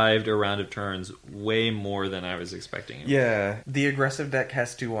survived a round of turns way more than I was expecting him. Yeah. The aggressive deck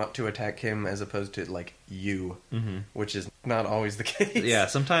has to want to attack him as opposed to like you, which is not always the case. Yeah,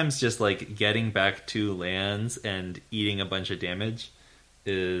 sometimes just like getting back 2 lands and eating a bunch of damage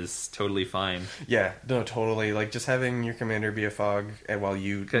is totally fine. Yeah, no, totally. Like just having your commander be a fog while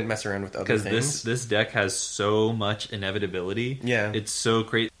you mess around with other things. Because this deck has so much inevitability. Yeah, it's so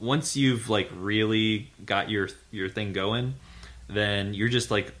crazy. Once you've like really got your thing going, then you're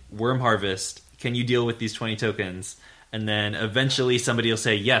just like Worm Harvest. Can you deal with these 20 tokens? And then eventually somebody will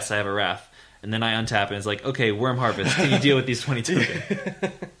say, "Yes, I have a Wrath." And then I untap and it's like, "Okay, Worm Harvest. Can you deal with these 20 tokens?"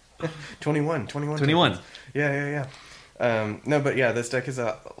 21. Yeah. No, but yeah, this deck is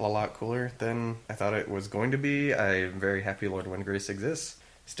a lot cooler than I thought it was going to be. I'm very happy Lord Windgrace exists.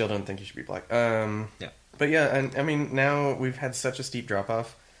 Still don't think he should be black. Yeah. But yeah, and I mean, now we've had such a steep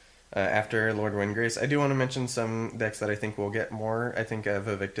drop-off after Lord Windgrace. I do want to mention some decks that I think will get more. I think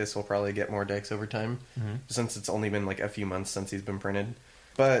Vivictus will probably get more decks over time, since it's only been like a few months since he's been printed.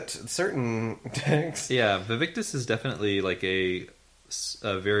 But certain decks... Yeah, Vivictus is definitely like a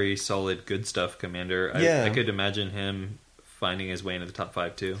very solid good stuff commander. I could imagine him finding his way into the top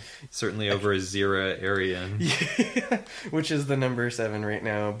 5 too. Certainly over Zira Arian. Yeah, which is the number 7 right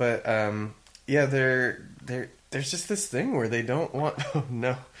now. But yeah, there's just this thing where they don't want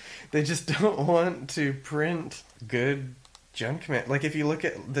they just don't want to print good Jund command. Like if you look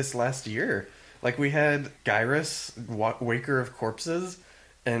at this last year, like we had Gyrus, Waker of Corpses,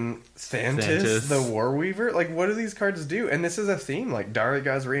 and Thantis, the Warweaver. Like, what do these cards do? And this is a theme. Like,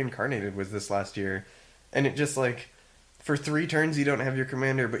 Daragaz Reincarnated was this last year. And it just, like, for 3 turns you don't have your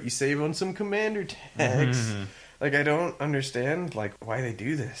commander, but you save on some commander tags. Like, I don't understand, like, why they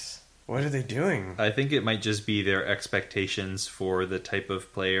do this. What are they doing? I think it might just be their expectations for the type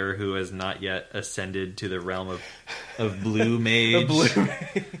of player who has not yet ascended to the realm of Blue Mage. Blue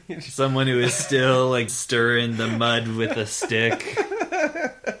Mage. Someone who is still, like, stirring the mud with a stick.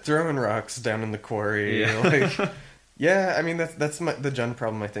 Throwing rocks down in the quarry. Yeah. Like, yeah, I mean, that's the Jund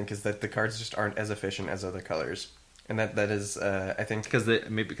problem, I think, is that the cards just aren't as efficient as other colors. And that is, I think... Because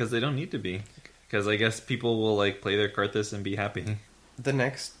they don't need to be. Because I guess people will, like, play their Karthus and be happy. The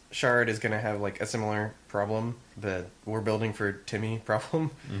next shard is going to have like a similar problem that we're building for Timmy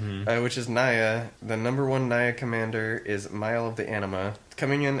problem, which is Naya. The number one Naya commander is Mile of the Anima.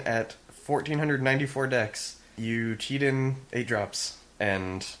 Coming in at 1,494 dex, you cheat in 8 drops,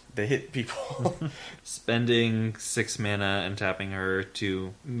 and they hit people. Spending 6 mana and tapping her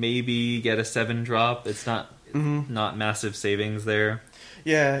to maybe get a 7 drop. It's not not massive savings there.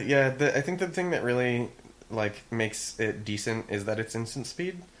 Yeah. I think the thing that really like makes it decent is that it's instant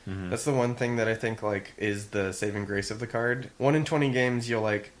speed. That's the one thing that I think like is the saving grace of the card. 1 in 20 games you'll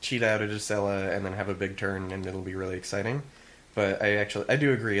like cheat out a Gisela and then have a big turn and it'll be really exciting. But I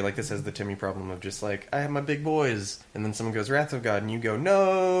do agree, like this has the Timmy problem of just like, I have my big boys, and then someone goes Wrath of God and you go,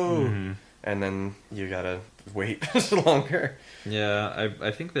 no! And then you gotta wait longer. Yeah,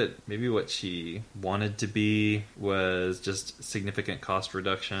 I think that maybe what she wanted to be was just significant cost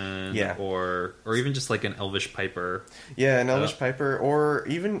reduction, or even just like an Elvish Piper. Yeah, an Elvish Piper, or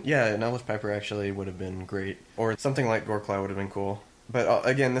even, an Elvish Piper actually would have been great. Or something like Goreclaw would have been cool. But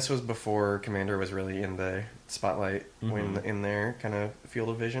again, this was before Commander was really in the spotlight, when in their kind of field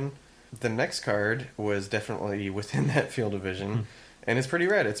of vision. The next card was definitely within that field of vision. And it's pretty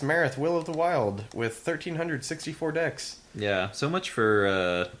rad. It's Marith, Will of the Wild, with 1,364 decks. Yeah, so much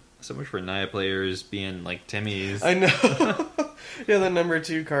for Naya players being like Timmy's. I know. Yeah, the number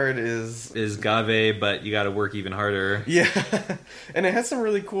 2 card is Gave, but you got to work even harder. Yeah, and it has some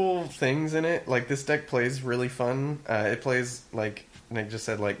really cool things in it. Like this deck plays really fun. It plays like Nick just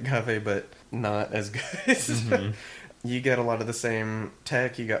said, like Gave, but not as good. You get a lot of the same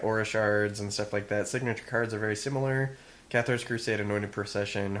tech. You got Aura Shards and stuff like that. Signature cards are very similar. Cathar's Crusade, Anointed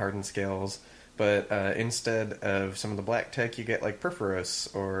Procession, Hardened Scales. But instead of some of the black tech, you get like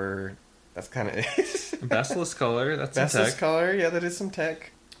Perforos, or that's kind of it. Basilisk Color, that's some tech. Basilisk Color, yeah, that is some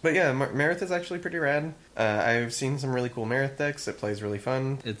tech. But yeah, Marith is actually pretty rad. I've seen some really cool Marith decks. It plays really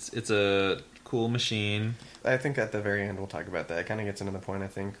fun. It's a cool machine. I think at the very end we'll talk about that. It kind of gets into the point I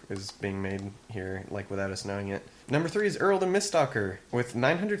think is being made here, like without us knowing it. Number 3 is Earl the Miststalker with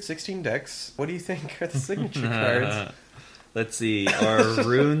 916 decks. What do you think are the signature cards? Let's see. Are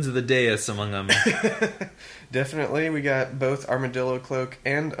Runes of the Deus among them? Definitely. We got both Armadillo Cloak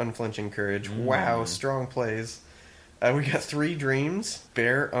and Unflinching Courage. Wow, strong plays. We got 3 Dreams,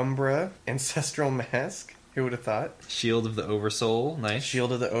 Bear Umbra, Ancestral Mask. Who would have thought? Shield of the Oversoul. Nice.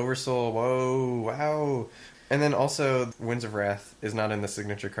 Shield of the Oversoul. Whoa, wow. And then also, Winds of Wrath is not in the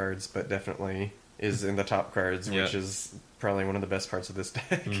signature cards, but definitely is in the top cards, which is probably one of the best parts of this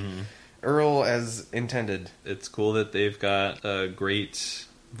deck. Earl as intended. It's cool that they've got a great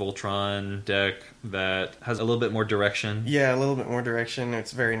Voltron deck that has a little bit more direction. Yeah, a little bit more direction.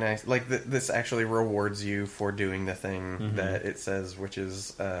 It's very nice. Like, this actually rewards you for doing the thing that it says, which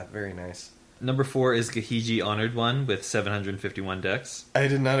is very nice. Number 4 is Gahiji Honored One with 751 decks. I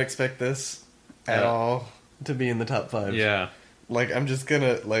did not expect this at all to be in the top 5. Yeah. Like, I'm just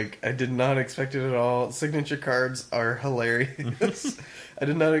gonna, like, I did not expect it at all. Signature cards are hilarious. I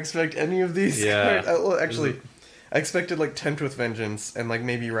did not expect any of these cards. Well, actually, I expected, like, Tempt with Vengeance and, like,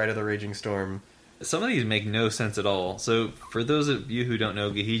 maybe Ride of the Raging Storm. Some of these make no sense at all. So, for those of you who don't know,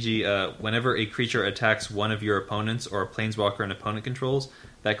 Gahiji, whenever a creature attacks one of your opponents or a planeswalker an opponent controls,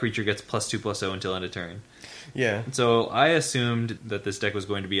 that creature gets +2/+0 until end of turn. Yeah. So I assumed that this deck was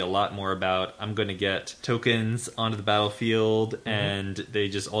going to be a lot more about, I'm going to get tokens onto the battlefield, and they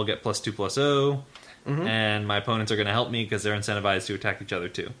just all get +2/+0, and my opponents are going to help me because they're incentivized to attack each other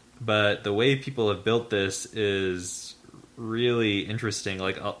too. But the way people have built this is really interesting,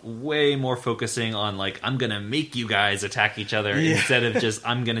 like way more focusing on like, I'm going to make you guys attack each other instead of just,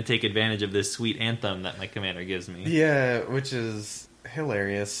 I'm going to take advantage of this sweet anthem that my commander gives me. Yeah, which is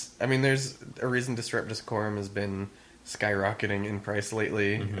hilarious. I mean, there's a reason Disrupt Decorum has been skyrocketing in price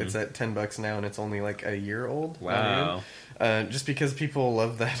lately. It's at $10 now, and it's only like a year old. Wow. Just because people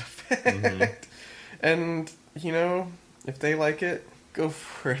love that effect. And, you know, if they like it, go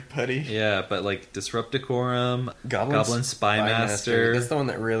for it, buddy. Yeah, but like Disrupt Decorum, Goblin Spymaster. That's the one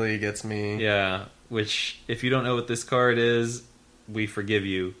that really gets me. Yeah, which, if you don't know what this card is, we forgive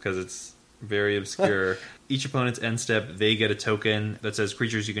you, because it's very obscure. Each opponent's end step, they get a token that says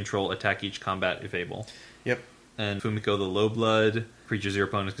creatures you control attack each combat if able. Yep. And Fumiko the Lowblood, creatures your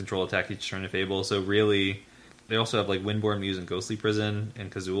opponents control attack each turn if able. So really, they also have like Windborn Muse and Ghostly Prison and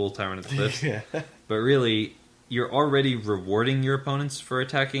Kazul, Tyrant of the Cliffs. Yeah. But really, you're already rewarding your opponents for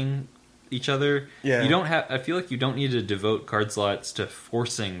attacking each other. Yeah. You don't have. I feel like you don't need to devote card slots to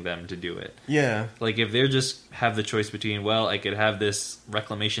forcing them to do it. Yeah. Like if they're just have the choice between, well, I could have this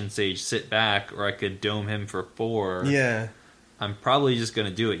Reclamation Sage sit back, or I could dome him for 4. Yeah. I'm probably just going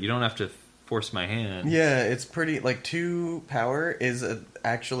to do it. You don't have to force my hand. Yeah, it's pretty, like, 2 power is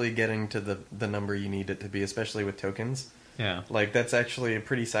actually getting to the number you need it to be, especially with tokens. Yeah. Like, that's actually a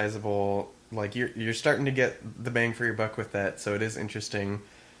pretty sizable, like, you're starting to get the bang for your buck with that, so it is interesting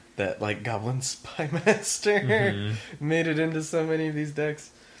that, like, Goblin Spymaster made it into so many of these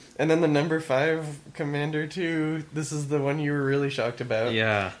decks. And then the number 5 Commander 2, this is the one you were really shocked about.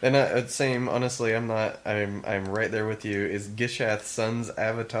 Yeah. And same, honestly, I'm right there with you, is Gishath Sun's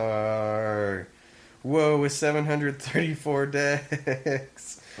Avatar. Whoa, with 734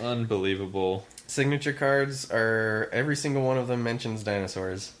 decks. Unbelievable. Signature cards are, every single one of them mentions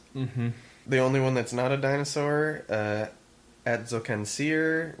dinosaurs. Mm-hmm. The only one that's not a dinosaur, Adzokan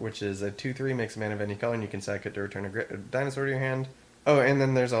Seer, which is a 2/3, makes a mana of any color, and you can sack it to return a dinosaur to your hand. Oh, and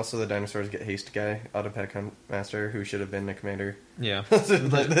then there's also the Dinosaurs Get Haste guy, Autopack Master, who should have been a commander. Yeah.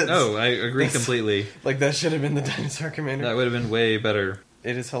 No, I agree completely. Like, that should have been the dinosaur commander. That would have been way better.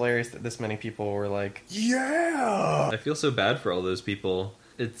 It is hilarious that this many people were like, yeah! I feel so bad for all those people.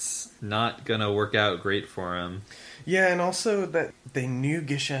 It's not gonna work out great for them. Yeah, and also that they knew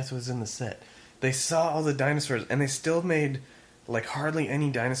Gishath was in the set. They saw all the dinosaurs, and they still made, like, hardly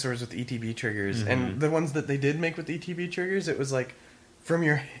any dinosaurs with ETB triggers. Mm-hmm. And the ones that they did make with ETB triggers, it was like, from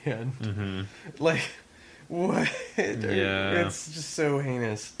your hand. Mm-hmm. Like, what? Yeah. It's just so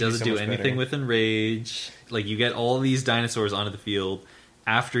heinous. Doesn't do anything with Enrage. Like, you get all these dinosaurs onto the field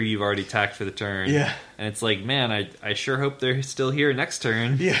after you've already attacked for the turn. Yeah. And it's like, man, I sure hope they're still here next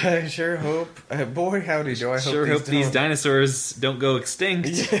turn. Yeah, I sure hope. Boy, howdy, do I hope these dinosaurs don't go extinct.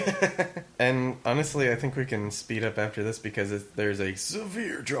 Yeah. And honestly, I think we can speed up after this because there's a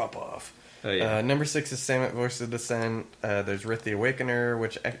severe drop-off. Oh, yeah. Number 6 is Samut, Voice of Descent. There's Rith the Awakener,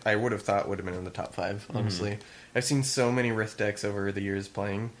 which I would have thought would have been in the top 5, honestly. I've seen so many Rith decks over the years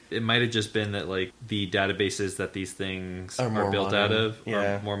playing. It might have just been that, like, the databases that these things Are more built modern. out of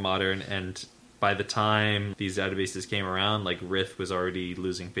Yeah. are more modern, and by the time these databases came around, like, Rith was already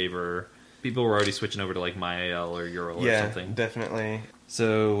losing favor. People were already switching over to, like, Mael or Ural or something. Yeah, definitely.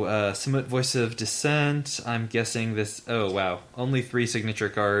 So, Samut, Voice of Dissent, I'm guessing this... Oh, wow. Only 3 signature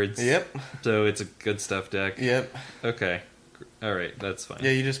cards. Yep. So it's a good stuff deck. Yep. Okay. Alright, that's fine.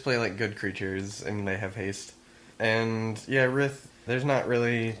 Yeah, you just play, like, good creatures, and they have haste. And, yeah, Rith, there's not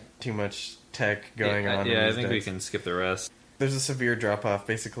really too much tech going on. Yeah, in I these think we decks. can skip the rest. There's a severe drop-off,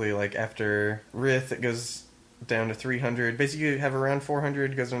 basically, like, after Rith, it goes down to 300. Basically, you have around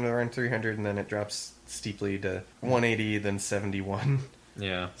 400, goes down to around 300, and then it drops steeply to 180, then 71.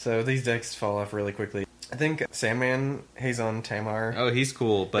 Yeah. So these decks fall off really quickly. I think Sandman, Hazon Tamar, Oh, he's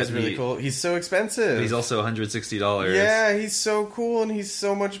cool, but is really cool. He's so expensive. He's also $160. Yeah, he's so cool, and he's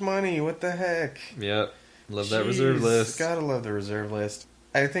so much money. What the heck? Yep. Love that Jeez, reserve list. Gotta love the reserve list.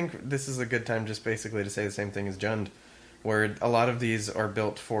 I think this is a good time just basically to say the same thing as Jund, where a lot of these are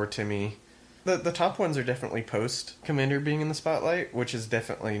built for Timmy. The top ones are definitely post Commander being in the spotlight, which is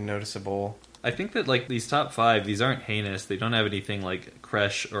definitely noticeable. I think that, like, these top 5, these aren't heinous. They don't have anything like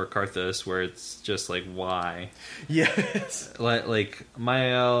Kresh or Karthus where it's just like, why? Yes. Like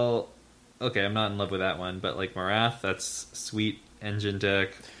Mael, okay, I'm not in love with that one, but like Marath, that's sweet engine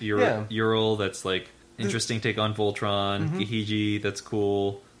deck. Yeah. Ural, that's like interesting take on Voltron. Gihiji, that's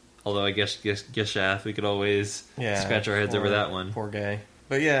cool. Although I guess Gishath, we could always scratch our heads over that one. Poor guy.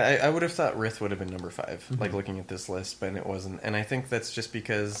 But yeah, I would have thought Rith would have been number 5, like looking at this list, but it wasn't. And I think that's just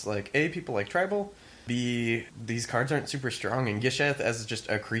because, like, A, people like Tribal, B, these cards aren't super strong, and Gishath as just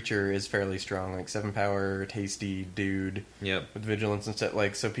a creature is fairly strong, like 7 power, tasty dude, Yep. with vigilance and stuff,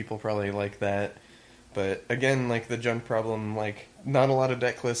 like, so people probably like that. But again, like, the Jund problem, like, not a lot of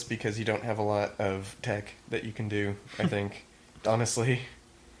deck lists because you don't have a lot of tech that you can do, I think, honestly.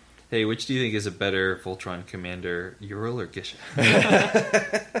 Hey, which do you think is a better Voltron commander, Ural or Gishath?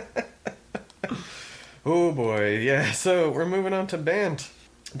 Oh boy, yeah, so we're moving on to Bant,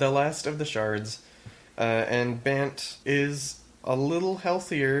 the last of the shards. And Bant is a little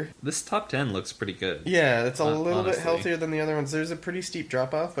healthier. This top 10 looks pretty good. Yeah, it's a little bit Honestly. healthier than the other ones. There's a pretty steep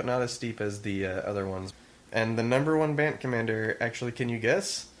drop-off, but not as steep as the other ones. And the number 1 Bant commander, actually, can you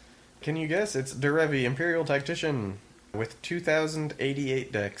guess? Can you guess? It's Derevi, Imperial Tactician, with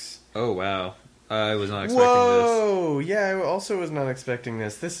 2,088 decks. Oh, wow. I was not expecting Whoa! Yeah, I also was not expecting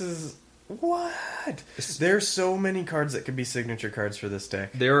this. This is... What? There's so many cards that could be signature cards for this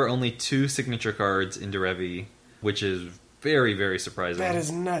deck. this. There are only 2 signature cards in Derevi, which is very, very surprising. That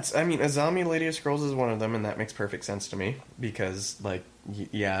is nuts. I mean, Azami Lady of Scrolls is one of them, and that makes perfect sense to me. Because, like,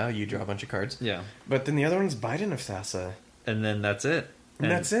 yeah, you draw a bunch of cards. Yeah. But then the other one's Biden of Thassa. And then that's it. And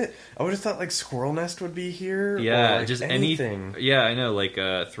that's it. I would have thought, like, Squirrel Nest would be here. Yeah, or, like, just anything. Yeah, I know, like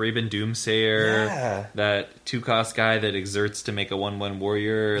Thraben Doomsayer, Yeah. that 2-cost guy that exerts to make a 1/1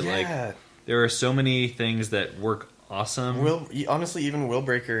 warrior. Yeah. Like, There are so many things that work awesome. Honestly, even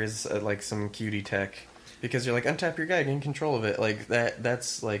Willbreaker is like some cutie tech, because you're like, untap your guy, gain control of it. Like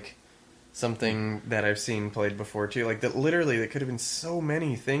that's like something that I've seen played before too. Like that, literally, there could have been so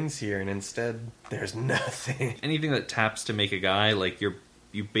many things here, and instead there's nothing. Anything that taps to make a guy, like you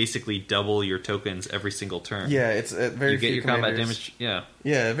basically double your tokens every single turn. Yeah, it's very you get few your combat damage. Yeah,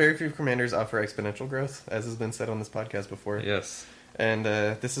 yeah, very few commanders offer exponential growth, as has been said on this podcast before. yes. And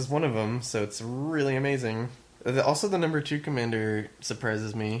this is one of them, so it's really amazing. Also, the number 2 commander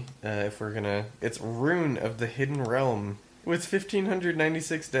surprises me. It's Rune of the Hidden Realm. With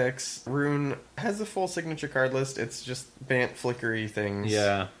 1,596 decks, Rune has a full signature card list. It's just Bant flickery things.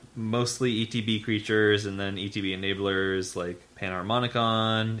 Yeah, mostly ETB creatures, and then ETB enablers like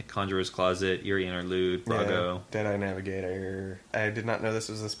Panharmonicon, Conjurer's Closet, Eerie Interlude, Brago. Yeah, Deadeye Navigator. I did not know this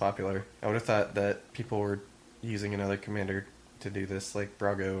was this popular. I would have thought that people were using another commander to do this, like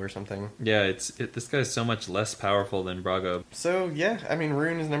Brago or something. Yeah, this guy's so much less powerful than Brago. So yeah, I mean,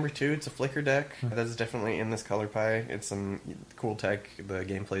 Rune is number 2. It's a flicker deck. That's definitely in this color pie. It's some cool tech. The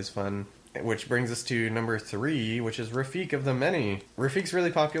gameplay's fun. Which brings us to number 3, which is Rafiq of the Many. Rafiq's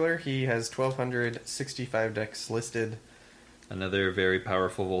really popular. He has 1,265 decks listed. Another very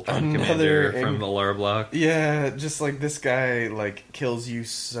powerful Voltron commander from the Alara block. Yeah, just like this guy like kills you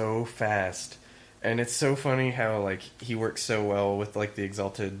so fast. And it's so funny how, like, he works so well with, like, the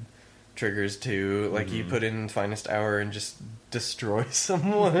Exalted triggers, too. Like, you put in Finest Hour and just destroy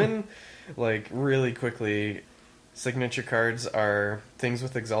someone, like, really quickly. Signature cards are things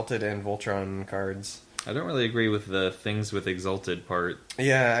with Exalted and Voltron cards. I don't really agree with the things with Exalted part.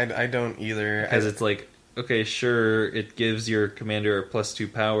 Yeah, I don't either. Because it's like, okay, sure, it gives your commander a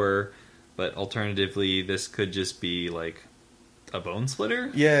 +2 power, but alternatively, this could just be, like, a Bone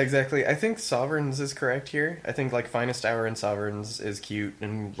Splitter? Yeah, exactly. I think Sovereigns is correct here. I think like Finest Hour and Sovereigns is cute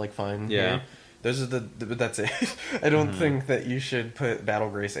and like fun. Yeah. Here. Those are but that's it. I don't think that you should put Battle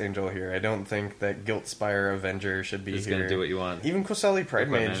Grace Angel here. I don't think that Guilt Spire Avenger should be He's here. gonna do what you want. Even Qasali Pride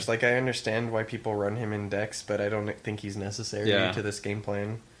Equipment. Mage, like I understand why people run him in decks, but I don't think he's necessary to this game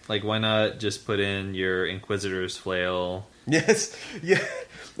plan. Like, why not just put in your Inquisitor's Flail? Yes, yeah.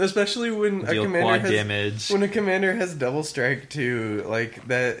 Especially when Deal quad damage. When a commander has double strike too, like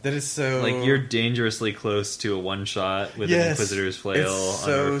that is so Like, you're dangerously close to a one-shot with an Inquisitor's Flail it's on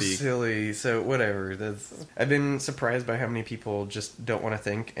so Rafiq. silly. So whatever. I've been surprised by how many people just don't want to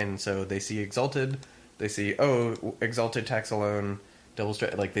think, and so they see Exalted, they see Exalted tax alone, double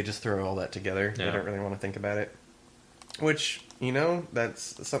strike, like they just throw all that together. Yeah. They don't really want to think about it. Which,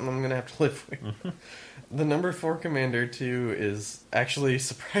 that's something I'm gonna have to live with. The number 4 commander too is actually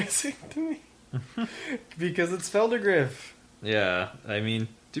surprising to me because it's Feldergriff. Yeah, I mean,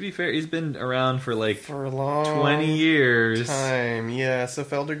 to be fair, he's been around for For a long 20 years. time. Yeah, so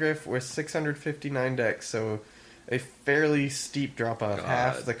Feldergriff with 659 decks, so a fairly steep drop off. God.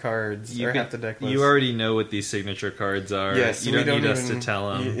 Half the cards, or half the deck list. You already know what these signature cards are. Yes, you we don't need us to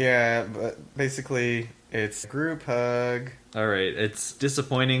tell them. Yeah, but basically, it's Group Hug. Alright, it's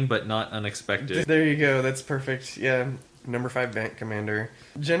disappointing, but not unexpected. There you go, that's perfect. Yeah, number 5 Bant Commander.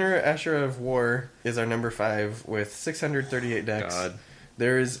 Genera Ashura of War is our number 5 with 638 decks. God.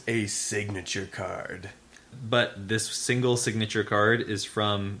 There is a signature card. But this single signature card is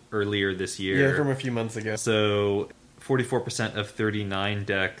from earlier this year. Yeah, from a few months ago. So 44% of 39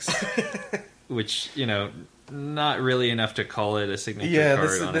 decks, which, not really enough to call it a signature card,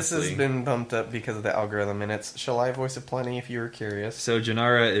 honestly. This has been bumped up because of the algorithm minutes. Shall I Voice of Plenty if you were curious? So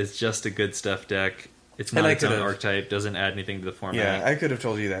Janara is just a good stuff deck. It's not its own archetype, doesn't add anything to the format. Yeah, I could have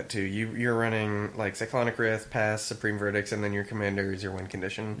told you that too. You're running like Cyclonic Wrath, Pass, Supreme Verdicts, and then your commander is your win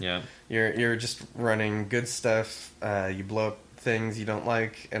condition. Yeah. You're just running good stuff. You blow up things you don't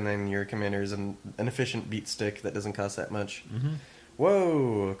like, and then your commander is an efficient beat stick that doesn't cost that much. Mm-hmm.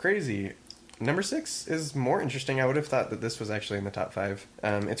 Whoa, crazy. Number 6 is more interesting. I would have thought that this was actually in the top 5.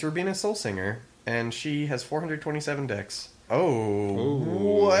 It's Rubina Soulsinger, and she has 427 decks. Oh,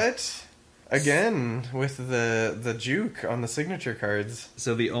 what? Again, with the juke on the signature cards.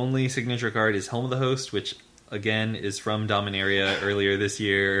 So the only signature card is Helm of the Host, which, again, is from Dominaria earlier this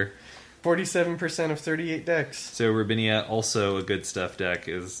year. 47% of 38 decks. So Rubinia, also a good stuff deck,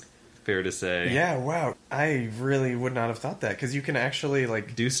 is fair to say. Yeah, wow. I really would not have thought that, because you can actually,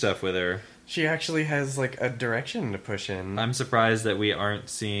 do stuff with her. She actually has, a direction to push in. I'm surprised that we aren't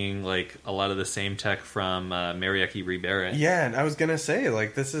seeing, a lot of the same tech from Mariaki Rebarrett. Yeah, and I was gonna say,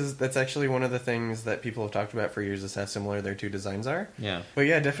 that's actually one of the things that people have talked about for years, is how similar their two designs are. Yeah. But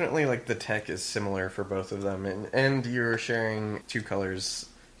yeah, definitely, the tech is similar for both of them, and you're sharing 2 colors.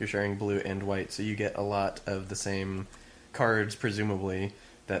 You're sharing blue and white, so you get a lot of the same cards, presumably,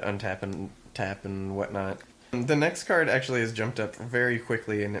 that untap and tap and whatnot. The next card actually has jumped up very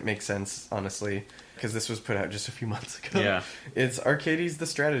quickly, and it makes sense, honestly, because this was put out just a few months ago. Yeah. It's Arcades the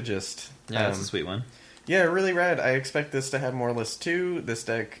Strategist. Yeah, that's a sweet one. Yeah, really rad. I expect this to have more lists too. This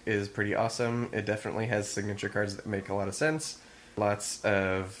deck is pretty awesome. It definitely has signature cards that make a lot of sense. Lots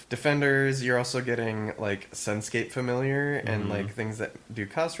of defenders. You're also getting like Sunscape Familiar and like things that do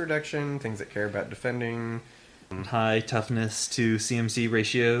cost reduction, things that care about defending. High toughness to CMC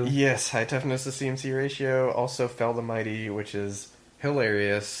ratio. Yes, high toughness to CMC ratio. Also Fell the Mighty, which is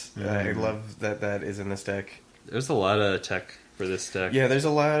hilarious. I love that that is in this deck. There's a lot of tech for this deck. Yeah, there's a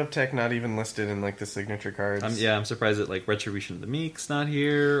lot of tech not even listed in like the signature cards. I'm surprised that like Retribution of the Meek's not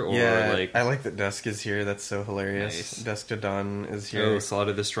here, or like I like that Dusk is here. That's so hilarious. Nice. Dusk to Dawn is here. Oh,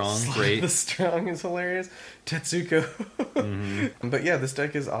 Slaughter the Strong, Slaughter great. the Strong is hilarious. Tetsuko. But yeah, this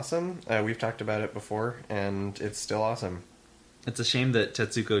deck is awesome. We've talked about it before, and it's still awesome. It's a shame that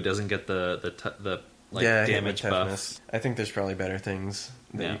Tetsuko doesn't get the like damage buff. Toughness. I think there's probably better things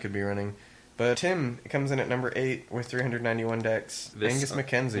that Yeah. you could be running. But Tim comes in at number 8 with 391 decks. Angus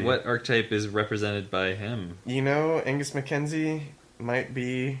McKenzie. What archetype is represented by him? You know, Angus McKenzie might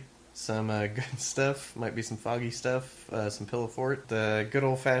be some good stuff, might be some foggy stuff, some Pillow Fort. The good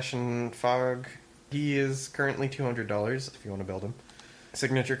old-fashioned fog. He is currently $200 if you want to build him.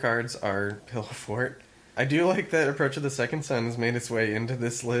 Signature cards are Pillow Fort. I do like that Approach of the Second Sun has made its way into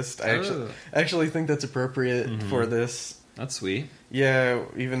this list. I actually think that's appropriate for this. That's sweet. Yeah,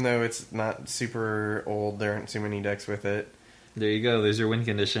 even though it's not super old, there aren't too many decks with it. There you go. There's your win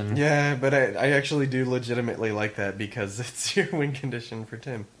condition. Yeah, but I actually do legitimately like that because it's your win condition for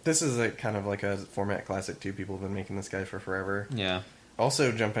Tim. This is kind of like a format classic too. People have been making this guy for forever. Yeah.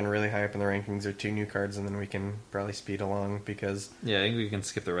 Also, jumping really high up in the rankings are 2 new cards, and then we can probably speed along because... Yeah, I think we can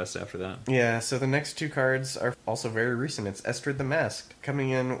skip the rest after that. Yeah, so the next 2 cards are also very recent. It's Estrid the Masked, coming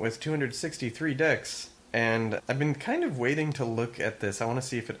in with 263 decks. And I've been kind of waiting to look at this. I want to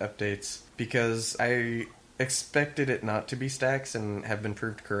see if it updates, because I expected it not to be stacks and have been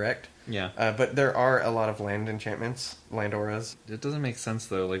proved correct. Yeah. But there are a lot of land enchantments, land auras. It doesn't make sense,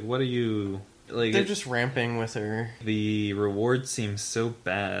 though. Like, what are you... Like, They're just ramping with her. The reward seems so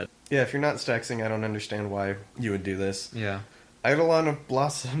bad. Yeah, if you're not stacksing, I don't understand why you would do this. Yeah. Eidolon of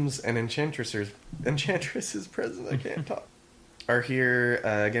Blossoms and Enchantress is present. I can't talk. Are here.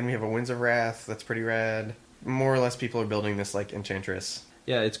 Again, we have a Winds of Wrath. That's pretty rad. More or less people are building this like Enchantress.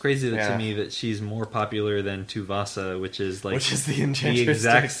 Yeah, it's crazy Yeah. to me that she's more popular than Tuvasa, which is like the Enchantress the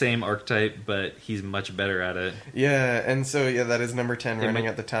exact deck. same archetype, but he's much better at it. Yeah, and so yeah, that is number 10. They Running might-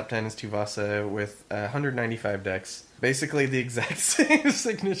 at the top 10 is Tuvasa with 195 decks. Basically the exact same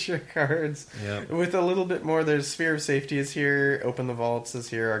signature cards. Yep. With a little bit more. There's Sphere of Safety is here, Open the Vaults is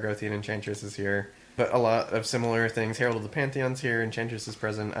here, Argothian Enchantress is here. But a lot of similar things. Herald of the Pantheon's here, Enchantress is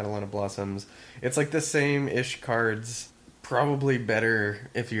present, Eidolon of Blossoms. It's like the same-ish cards. Probably better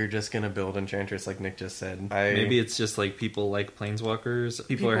if you're just going to build Enchantress, like Nick just said. Maybe it's just like people like Planeswalkers.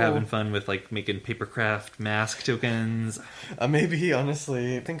 People are having fun with like making papercraft mask tokens. Maybe,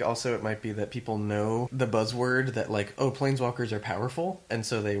 honestly. I think also it might be that people know the buzzword that like, oh, Planeswalkers are powerful, and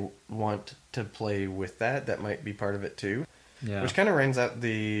so they want to play with that. That might be part of it too. Yeah. Which kind of rounds out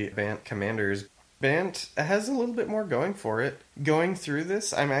the Bant Commanders. Bant has a little bit more going for it. Going through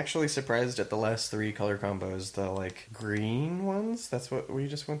this, I'm actually surprised at the last 3 color combos. The, like, green ones, that's what we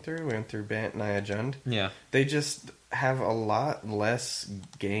just went through. We went through Bant, Naya, Jund. Yeah. They just have a lot less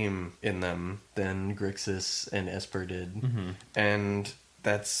game in them than Grixis and Esper did. Mm-hmm. And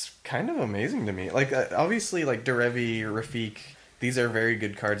that's kind of amazing to me. Like, obviously, like, Derevi, Rafik, these are very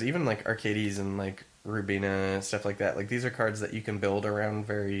good cards. Even, like, Arcades and, like, Rubina, stuff like that. Like, these are cards that you can build around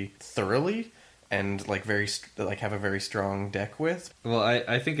very thoroughly. And like have a very strong deck with. Well,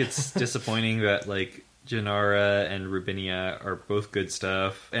 I think it's disappointing that like Janara and Rubinia are both good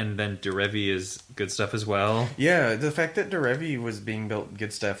stuff, and then Derevi is good stuff as well. Yeah, the fact that Derevi was being built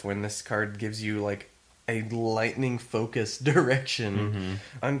good stuff when this card gives you like a lightning focused direction.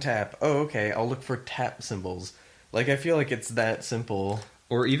 Untap. Oh, okay. I'll look for tap symbols. Like I feel like it's that simple.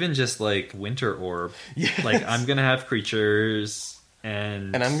 Or even just like Winter Orb. Yes. Like I'm gonna have creatures.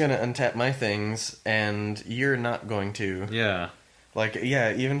 And I'm gonna untap my things, and you're not going to. Yeah. Like,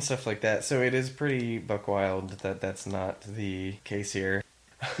 yeah, even stuff like that. So it is pretty buck wild that that's not the case here.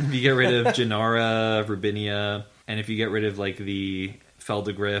 If you get rid of Janara, Rubinia, and if you get rid of, like, the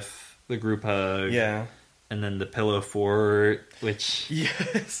Feldegriff, the Group Hug, Yeah. and then the Pillow Fort, which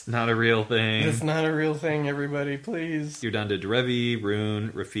Yes. not a real thing. It's not a real thing, everybody, please. You're down to Derevi,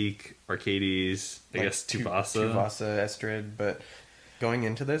 Rune, Rafik, Arcades, I guess Tuvasa. Tuvasa, Estrid, but going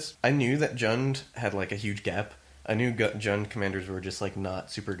into this, I knew that Jund had, like, a huge gap. I knew Jund commanders were just like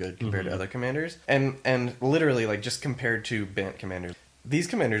not super good compared to other commanders, and literally like just compared to Bant commanders, these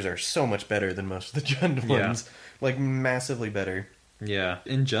commanders are so much better than most of the Jund ones, like massively better. Yeah,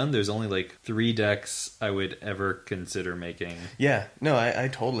 in Jund, there's only like 3 decks I would ever consider making. Yeah, no, I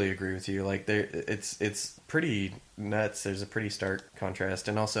totally agree with you. Like, it's pretty nuts. There's a pretty stark contrast,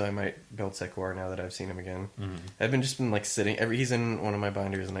 and also I might build Sequoia now that I've seen him again. I've just been like sitting. He's in one of my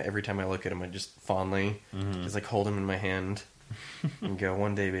binders, and every time I look at him, I just fondly just like hold him in my hand and go,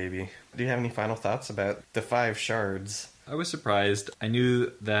 "One day, baby." Do you have any final thoughts about the 5 shards? I was surprised. I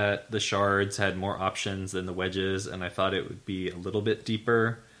knew that the shards had more options than the wedges, and I thought it would be a little bit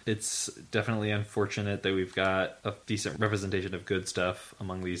deeper. It's definitely unfortunate that we've got a decent representation of good stuff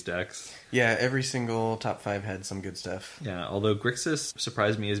among these decks. Yeah, every single top 5 had some good stuff. Yeah, although Grixis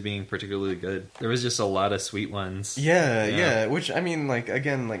surprised me as being particularly good. There was just a lot of sweet ones. Yeah, which, I mean, like,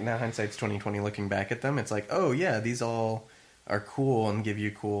 again, like, now hindsight's 2020 looking back at them, it's like, oh, yeah, these all are cool and give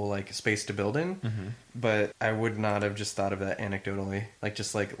you cool, like, space to build in, but I would not have just thought of that anecdotally, like,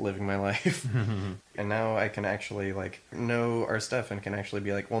 just, like, living my life. And now I can actually, like, know our stuff and can actually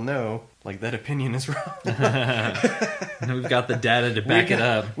be like, well, no, like, that opinion is wrong. We've got the data to back it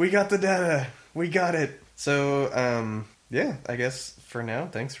up. We got the data. We got it. So, yeah, I guess for now,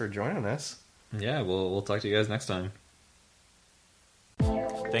 thanks for joining us. Yeah, we'll talk to you guys next time.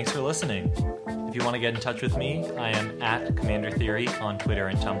 Thanks for listening. If you want to get in touch with me, I am at Commander Theory on Twitter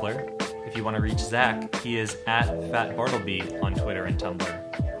and Tumblr. If you want to reach Zach, he is at Fat Bartleby on Twitter and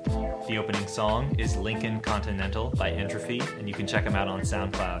Tumblr. The opening song is Lincoln Continental by Entropy, and you can check him out on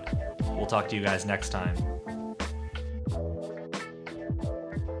SoundCloud. We'll talk to you guys next time.